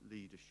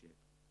leadership.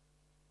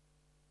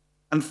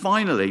 And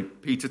finally,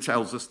 Peter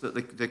tells us that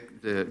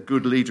the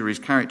good leader is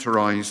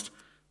characterized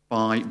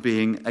by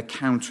being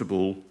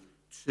accountable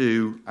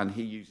to, and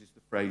he uses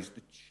the phrase,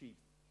 the chief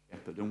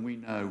shepherd. And we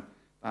know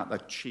that the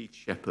chief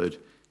shepherd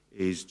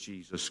is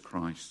Jesus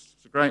Christ.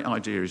 It's a great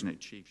idea, isn't it?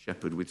 Chief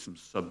shepherd with some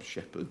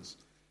sub-shepherds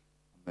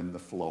and then the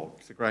flock.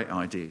 It's a great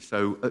idea.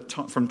 So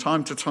from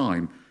time to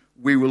time,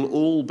 we will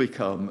all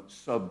become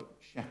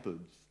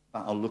sub-shepherds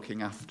that are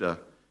looking after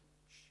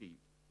sheep.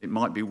 It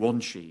might be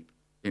one sheep.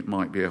 It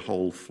might be a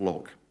whole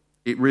flock.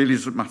 It really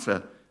doesn't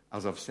matter,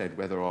 as I've said,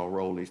 whether our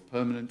role is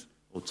permanent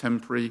or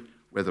temporary,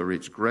 whether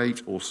it's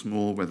great or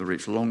small, whether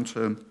it's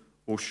long-term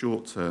or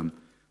short-term.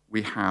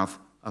 We have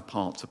a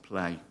part to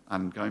play.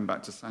 And going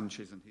back to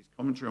Sanchez and his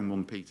commentary on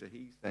 1 Peter,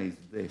 he says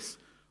this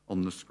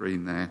on the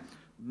screen there.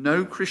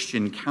 No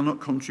Christian cannot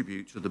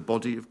contribute to the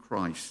body of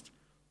Christ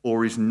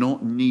or is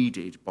not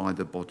needed by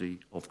the body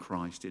of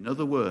Christ. In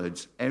other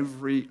words,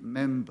 every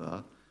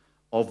member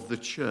of the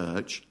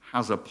church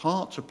has a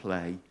part to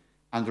play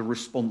and a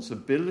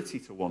responsibility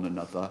to one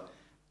another.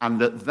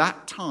 And at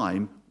that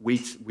time, we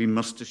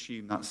must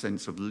assume that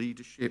sense of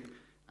leadership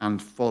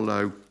and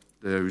follow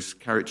those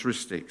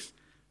characteristics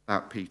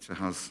that Peter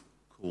has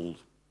called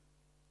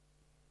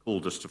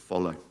us to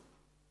follow.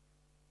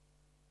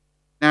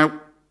 Now,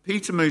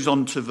 Peter moves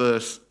on to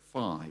verse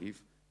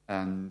 5,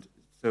 and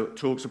so it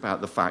talks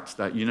about the fact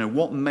that,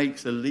 what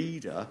makes a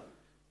leader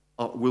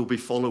will be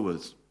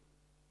followers.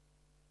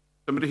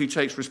 Somebody who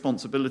takes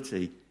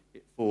responsibility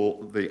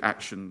for the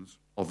actions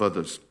of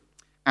others.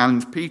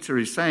 And Peter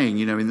is saying,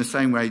 in the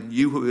same way,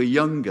 you who are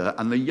younger,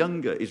 and the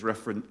younger is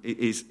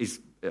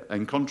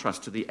in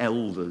contrast to the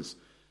elders.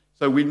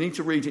 So we need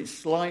to read it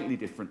slightly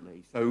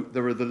differently. So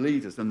there are the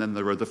leaders, and then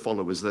there are the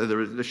followers. There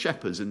are the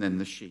shepherds, and then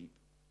the sheep.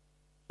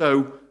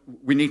 So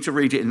we need to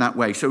read it in that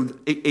way. So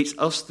it's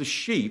us, the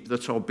sheep,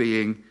 that are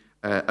being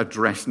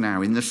addressed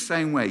now. In the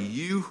same way,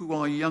 you who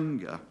are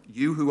younger,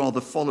 you who are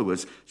the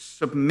followers,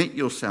 submit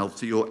yourself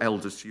to your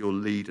elders, to your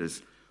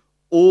leaders.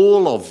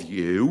 All of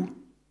you,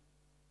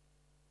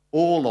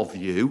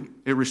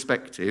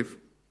 irrespective,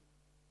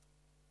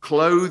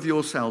 clothe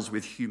yourselves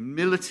with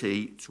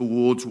humility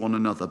towards one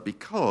another,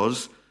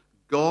 because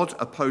God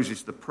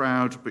opposes the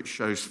proud but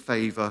shows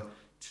favour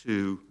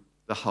to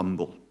the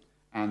humble.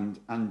 And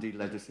Andy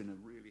led us in a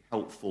really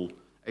helpful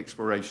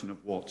exploration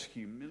of what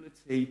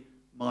humility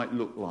might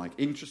look like.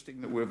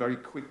 Interesting that we're very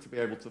quick to be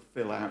able to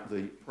fill out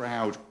the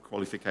proud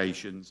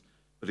qualifications,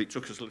 but it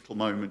took us a little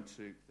moment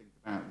to think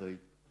about the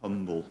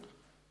humble.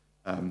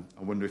 I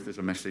wonder if there's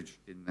a message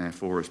in there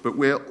for us. But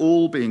we're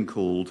all being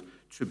called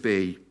to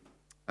be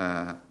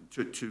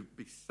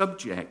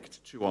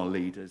subject to our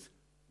leaders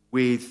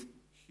with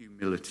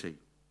humility.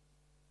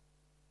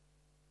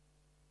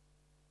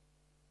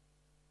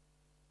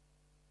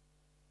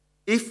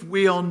 If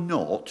we are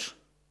not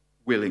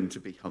willing to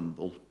be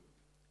humble,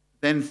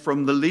 then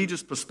from the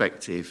leader's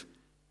perspective,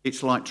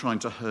 it's like trying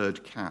to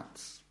herd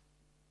cats.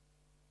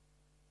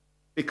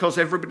 Because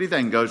everybody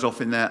then goes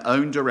off in their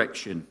own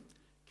direction.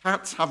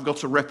 Cats have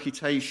got a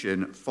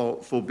reputation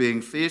for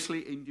being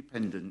fiercely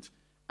independent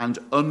and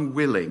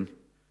unwilling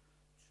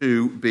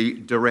to be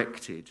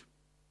directed.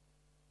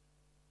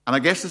 And I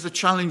guess there's a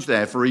challenge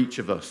there for each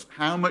of us.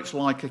 How much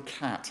like a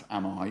cat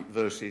am I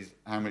versus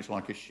how much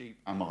like a sheep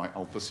am I?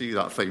 I'll pursue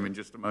that theme in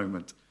just a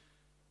moment.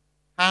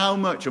 How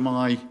much am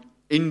I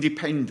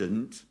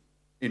independent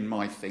in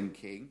my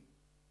thinking,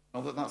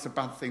 not that that's a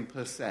bad thing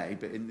per se,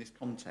 but in this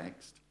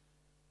context,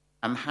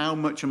 and how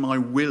much am I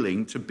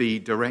willing to be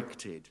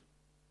directed?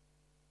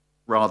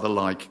 Rather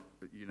like,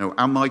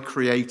 am I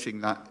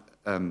creating that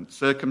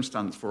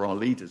circumstance for our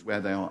leaders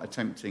where they are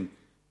attempting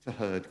to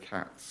herd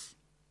cats?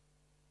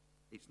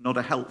 It's not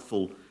a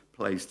helpful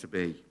place to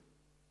be.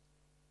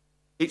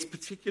 It's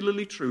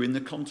particularly true in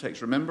the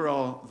context. Remember,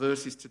 our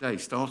verses today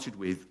started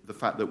with the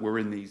fact that we're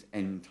in these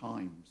end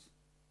times.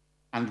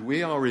 And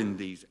we are in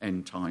these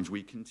end times.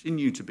 We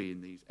continue to be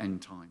in these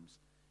end times.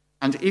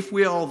 And if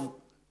we are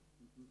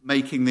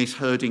making this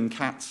herding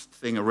cats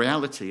thing a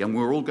reality, and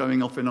we're all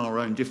going off in our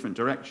own different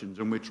directions,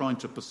 and we're trying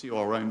to pursue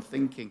our own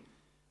thinking,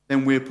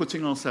 then we're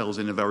putting ourselves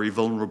in a very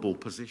vulnerable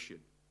position.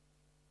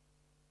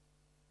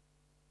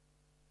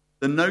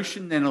 The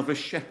notion then of a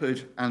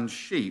shepherd and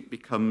sheep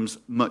becomes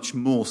much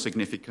more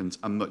significant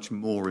and much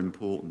more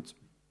important.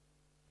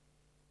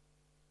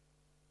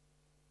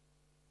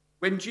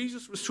 When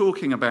Jesus was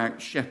talking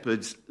about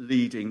shepherds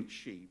leading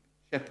sheep,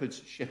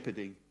 shepherds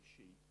shepherding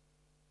sheep,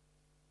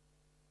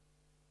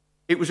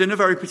 it was in a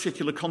very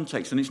particular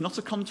context, and it's not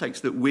a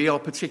context that we are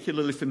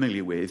particularly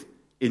familiar with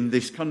in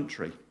this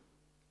country.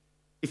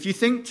 If you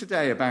think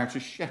today about a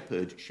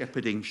shepherd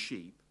shepherding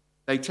sheep,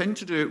 they tend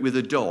to do it with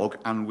a dog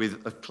and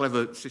with a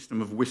clever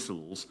system of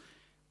whistles.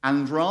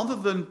 And rather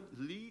than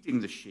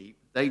leading the sheep,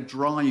 they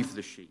drive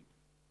the sheep.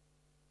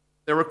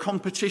 There are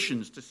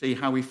competitions to see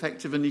how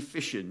effective and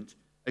efficient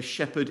a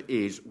shepherd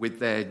is with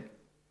their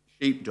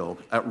sheepdog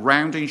at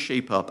rounding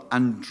sheep up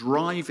and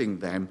driving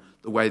them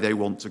the way they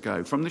want to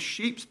go. From the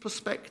sheep's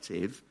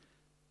perspective,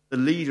 the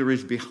leader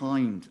is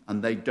behind,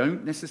 and they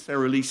don't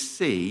necessarily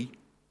see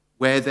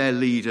where their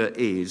leader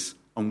is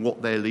and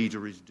what their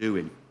leader is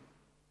doing.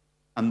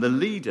 And the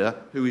leader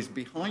who is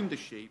behind the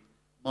sheep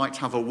might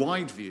have a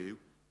wide view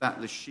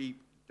that the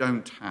sheep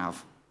don't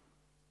have.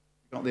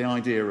 You got the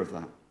idea of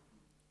that?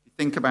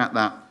 Think about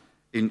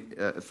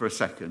that for a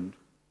second.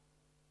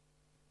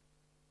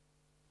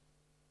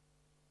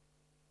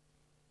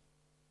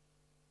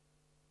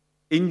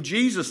 In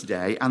Jesus'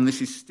 day, and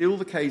this is still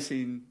the case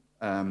in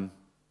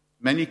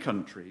many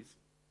countries,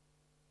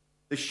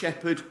 the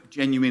shepherd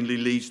genuinely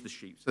leads the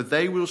sheep. So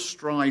they will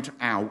stride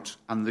out,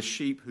 and the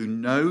sheep who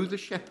know the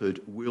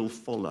shepherd will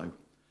follow.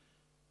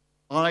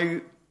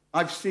 I've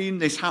seen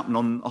this happen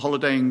on a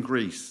holiday in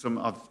Greece.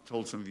 I've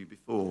told some of you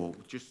before,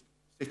 just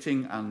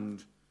sitting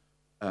and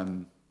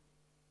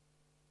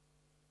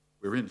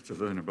we're in a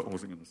taverna, but I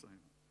wasn't going to say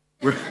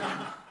that.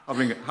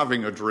 We're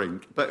having a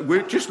drink, but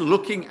we're just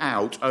looking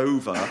out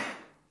over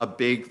a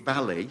big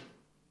valley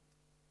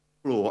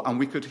floor, and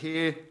we could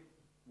hear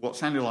what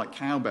sounded like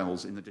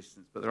cowbells in the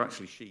distance, but they're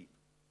actually sheep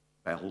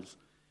bells.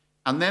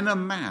 And then a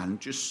man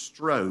just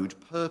strode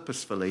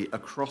purposefully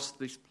across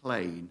this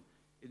plain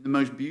in the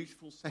most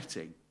beautiful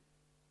setting,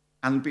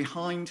 and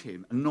behind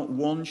him, and not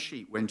one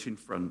sheep went in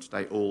front,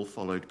 they all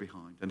followed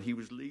behind, and he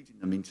was leading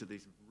them into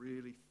this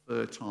really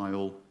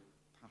fertile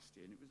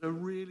pasture. And it was a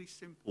really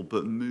simple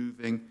but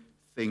moving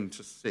thing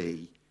to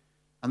see.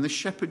 And the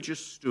shepherd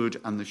just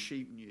stood, and the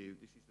sheep knew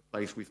this is the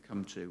place we've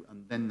come to,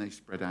 and then they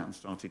spread out and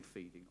started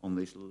feeding on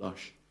this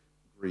lush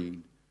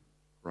green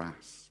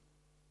grass.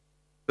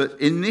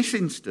 But in this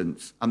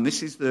instance, and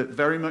this is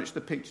very much the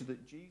picture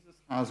that Jesus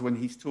has when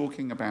he's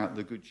talking about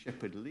the good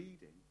shepherd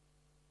leading,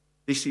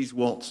 this is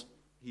what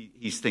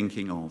he's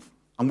thinking of.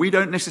 And we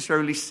don't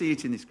necessarily see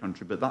it in this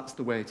country, but that's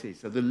the way it is.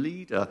 So the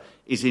leader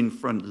is in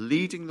front,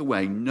 leading the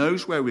way,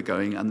 knows where we're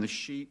going, and the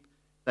sheep,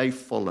 they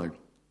follow.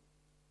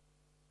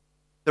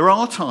 There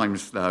are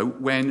times, though,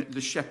 when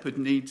the shepherd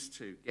needs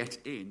to get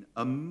in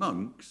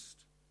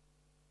amongst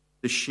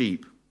the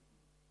sheep.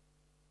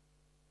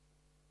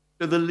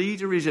 So the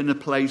leader is in a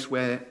place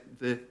where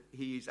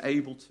he is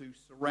able to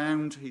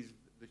surround the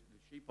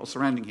sheep are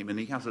surrounding him, and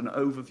he has an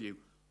overview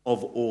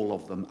of all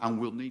of them, and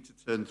will need to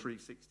turn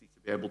 360 to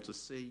be able to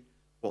see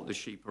what the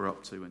sheep are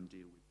up to and deal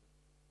with them.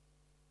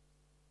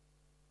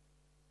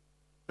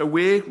 So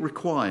we're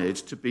required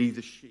to be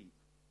the sheep.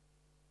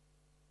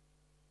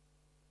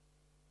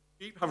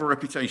 Sheep have a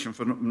reputation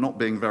for not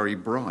being very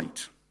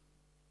bright.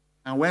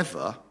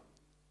 However,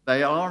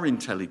 they are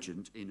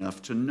intelligent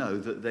enough to know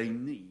that they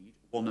need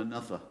one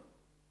another.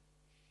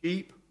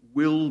 Sheep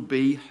will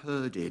be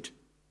herded.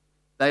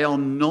 They are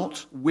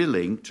not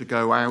willing to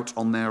go out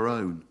on their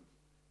own.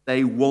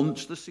 They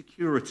want the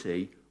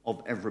security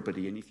of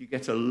everybody. And if you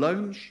get a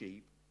lone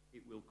sheep,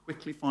 it will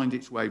quickly find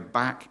its way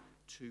back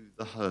to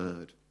the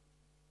herd.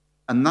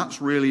 And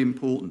that's really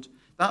important.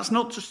 That's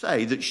not to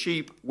say that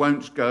sheep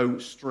won't go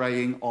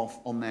straying off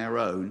on their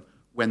own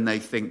when they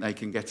think they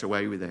can get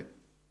away with it.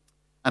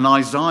 And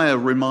Isaiah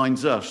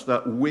reminds us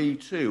that we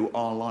too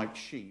are like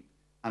sheep,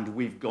 and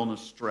we've gone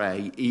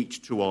astray,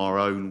 each to our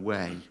own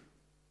way,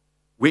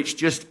 which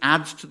just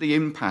adds to the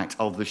impact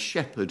of the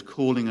shepherd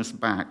calling us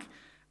back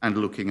and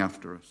looking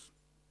after us.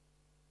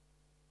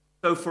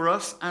 So for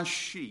us as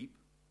sheep,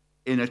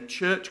 in a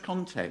church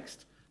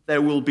context,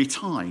 there will be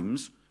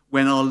times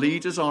when our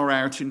leaders are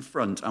out in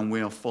front and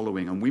we are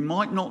following, and we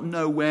might not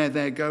know where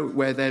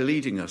they're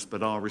leading us,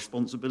 but our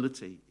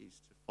responsibility is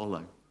to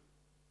follow.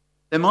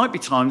 There might be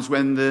times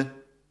when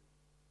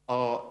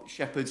our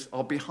shepherds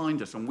are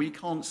behind us and we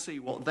can't see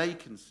what they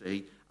can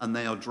see, and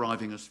they are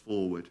driving us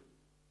forward.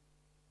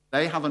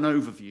 They have an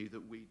overview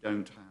that we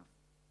don't have.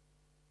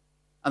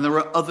 And there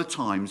are other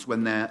times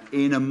when they're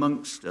in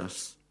amongst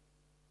us,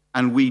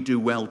 and we do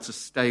well to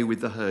stay with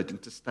the herd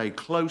and to stay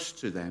close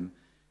to them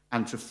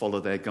and to follow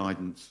their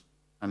guidance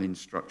and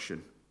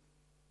instruction.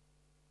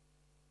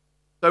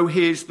 So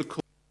here's the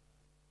call.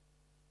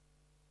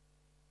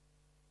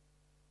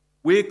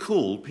 We're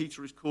called,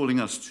 Peter is calling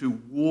us to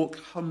walk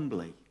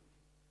humbly,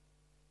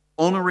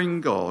 honouring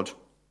God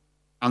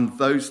and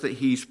those that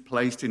he's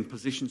placed in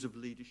positions of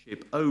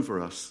leadership over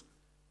us,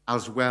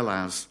 as well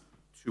as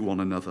to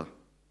one another.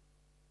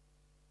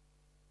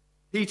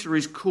 Peter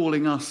is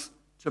calling us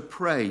to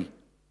pray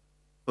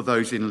for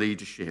those in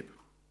leadership.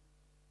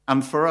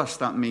 And for us,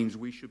 that means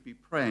we should be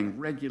praying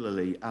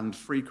regularly and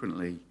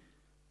frequently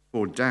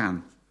for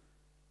Dan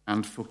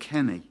and for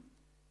Kenny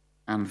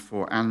and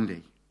for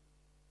Andy.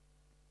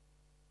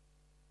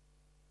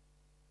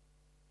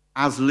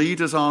 As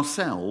leaders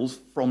ourselves,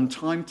 from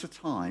time to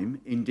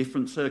time, in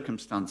different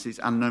circumstances,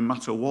 and no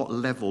matter what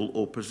level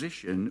or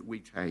position we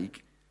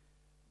take,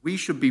 we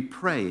should be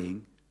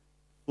praying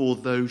for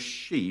those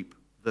sheep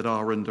that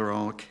are under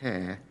our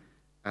care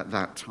at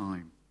that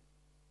time.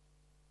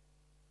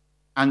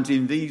 And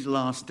in these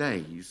last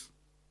days,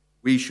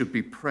 we should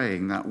be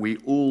praying that we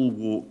all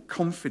walk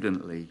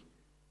confidently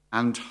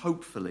and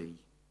hopefully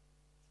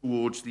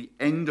towards the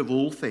end of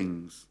all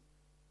things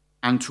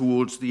and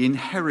towards the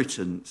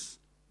inheritance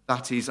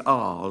that is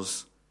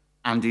ours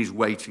and is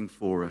waiting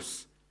for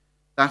us.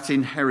 That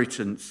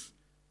inheritance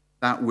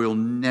that will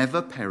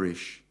never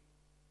perish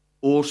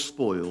or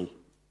spoil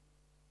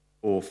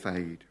or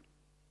fade.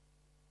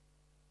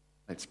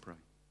 Let's pray.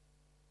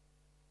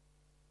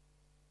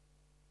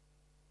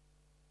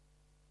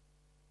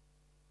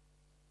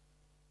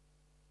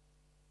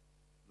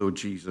 Lord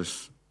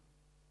Jesus,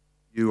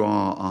 you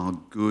are our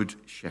good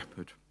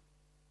shepherd.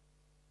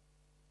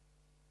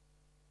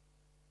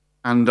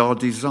 And our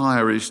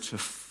desire is to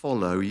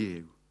follow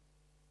you.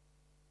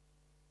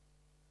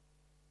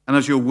 And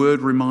as your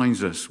word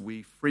reminds us,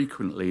 we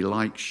frequently,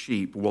 like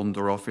sheep,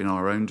 wander off in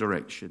our own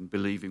direction,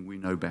 believing we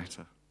know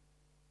better.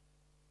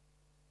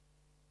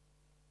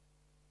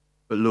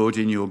 But Lord,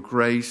 in your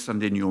grace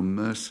and in your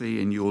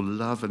mercy, in your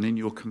love and in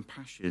your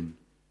compassion,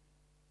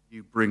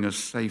 you bring us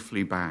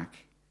safely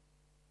back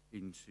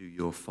into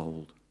your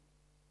fold.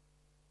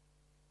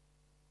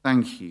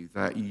 Thank you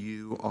that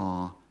you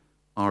are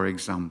our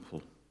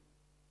example.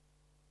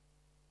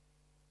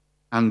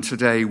 And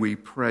today we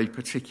pray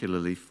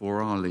particularly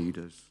for our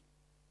leaders.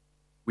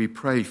 We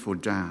pray for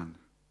Dan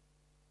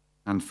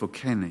and for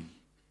Kenny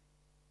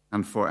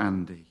and for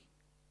Andy.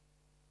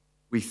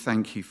 We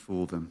thank you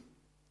for them.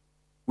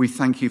 We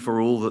thank you for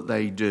all that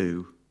they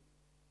do,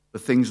 the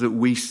things that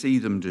we see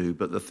them do,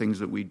 but the things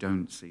that we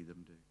don't see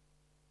them do,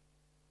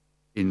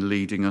 in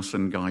leading us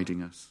and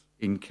guiding us,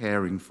 in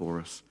caring for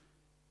us,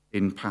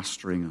 in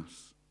pastoring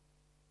us.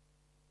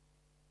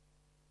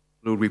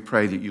 Lord, we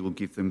pray that you will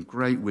give them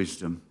great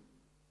wisdom,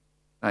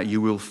 that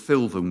you will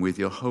fill them with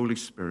your Holy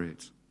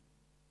Spirit,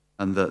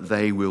 and that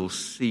they will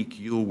seek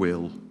your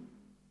will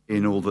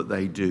in all that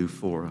they do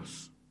for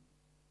us.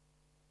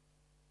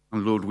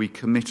 And Lord, we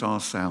commit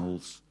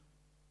ourselves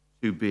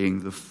to being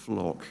the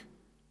flock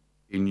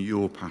in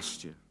your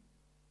pasture,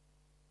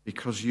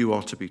 because you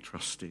are to be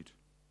trusted.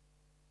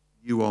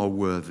 You are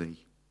worthy,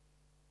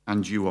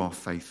 and you are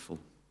faithful.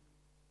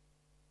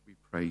 We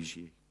praise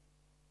you.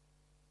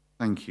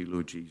 Thank you,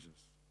 Lord Jesus.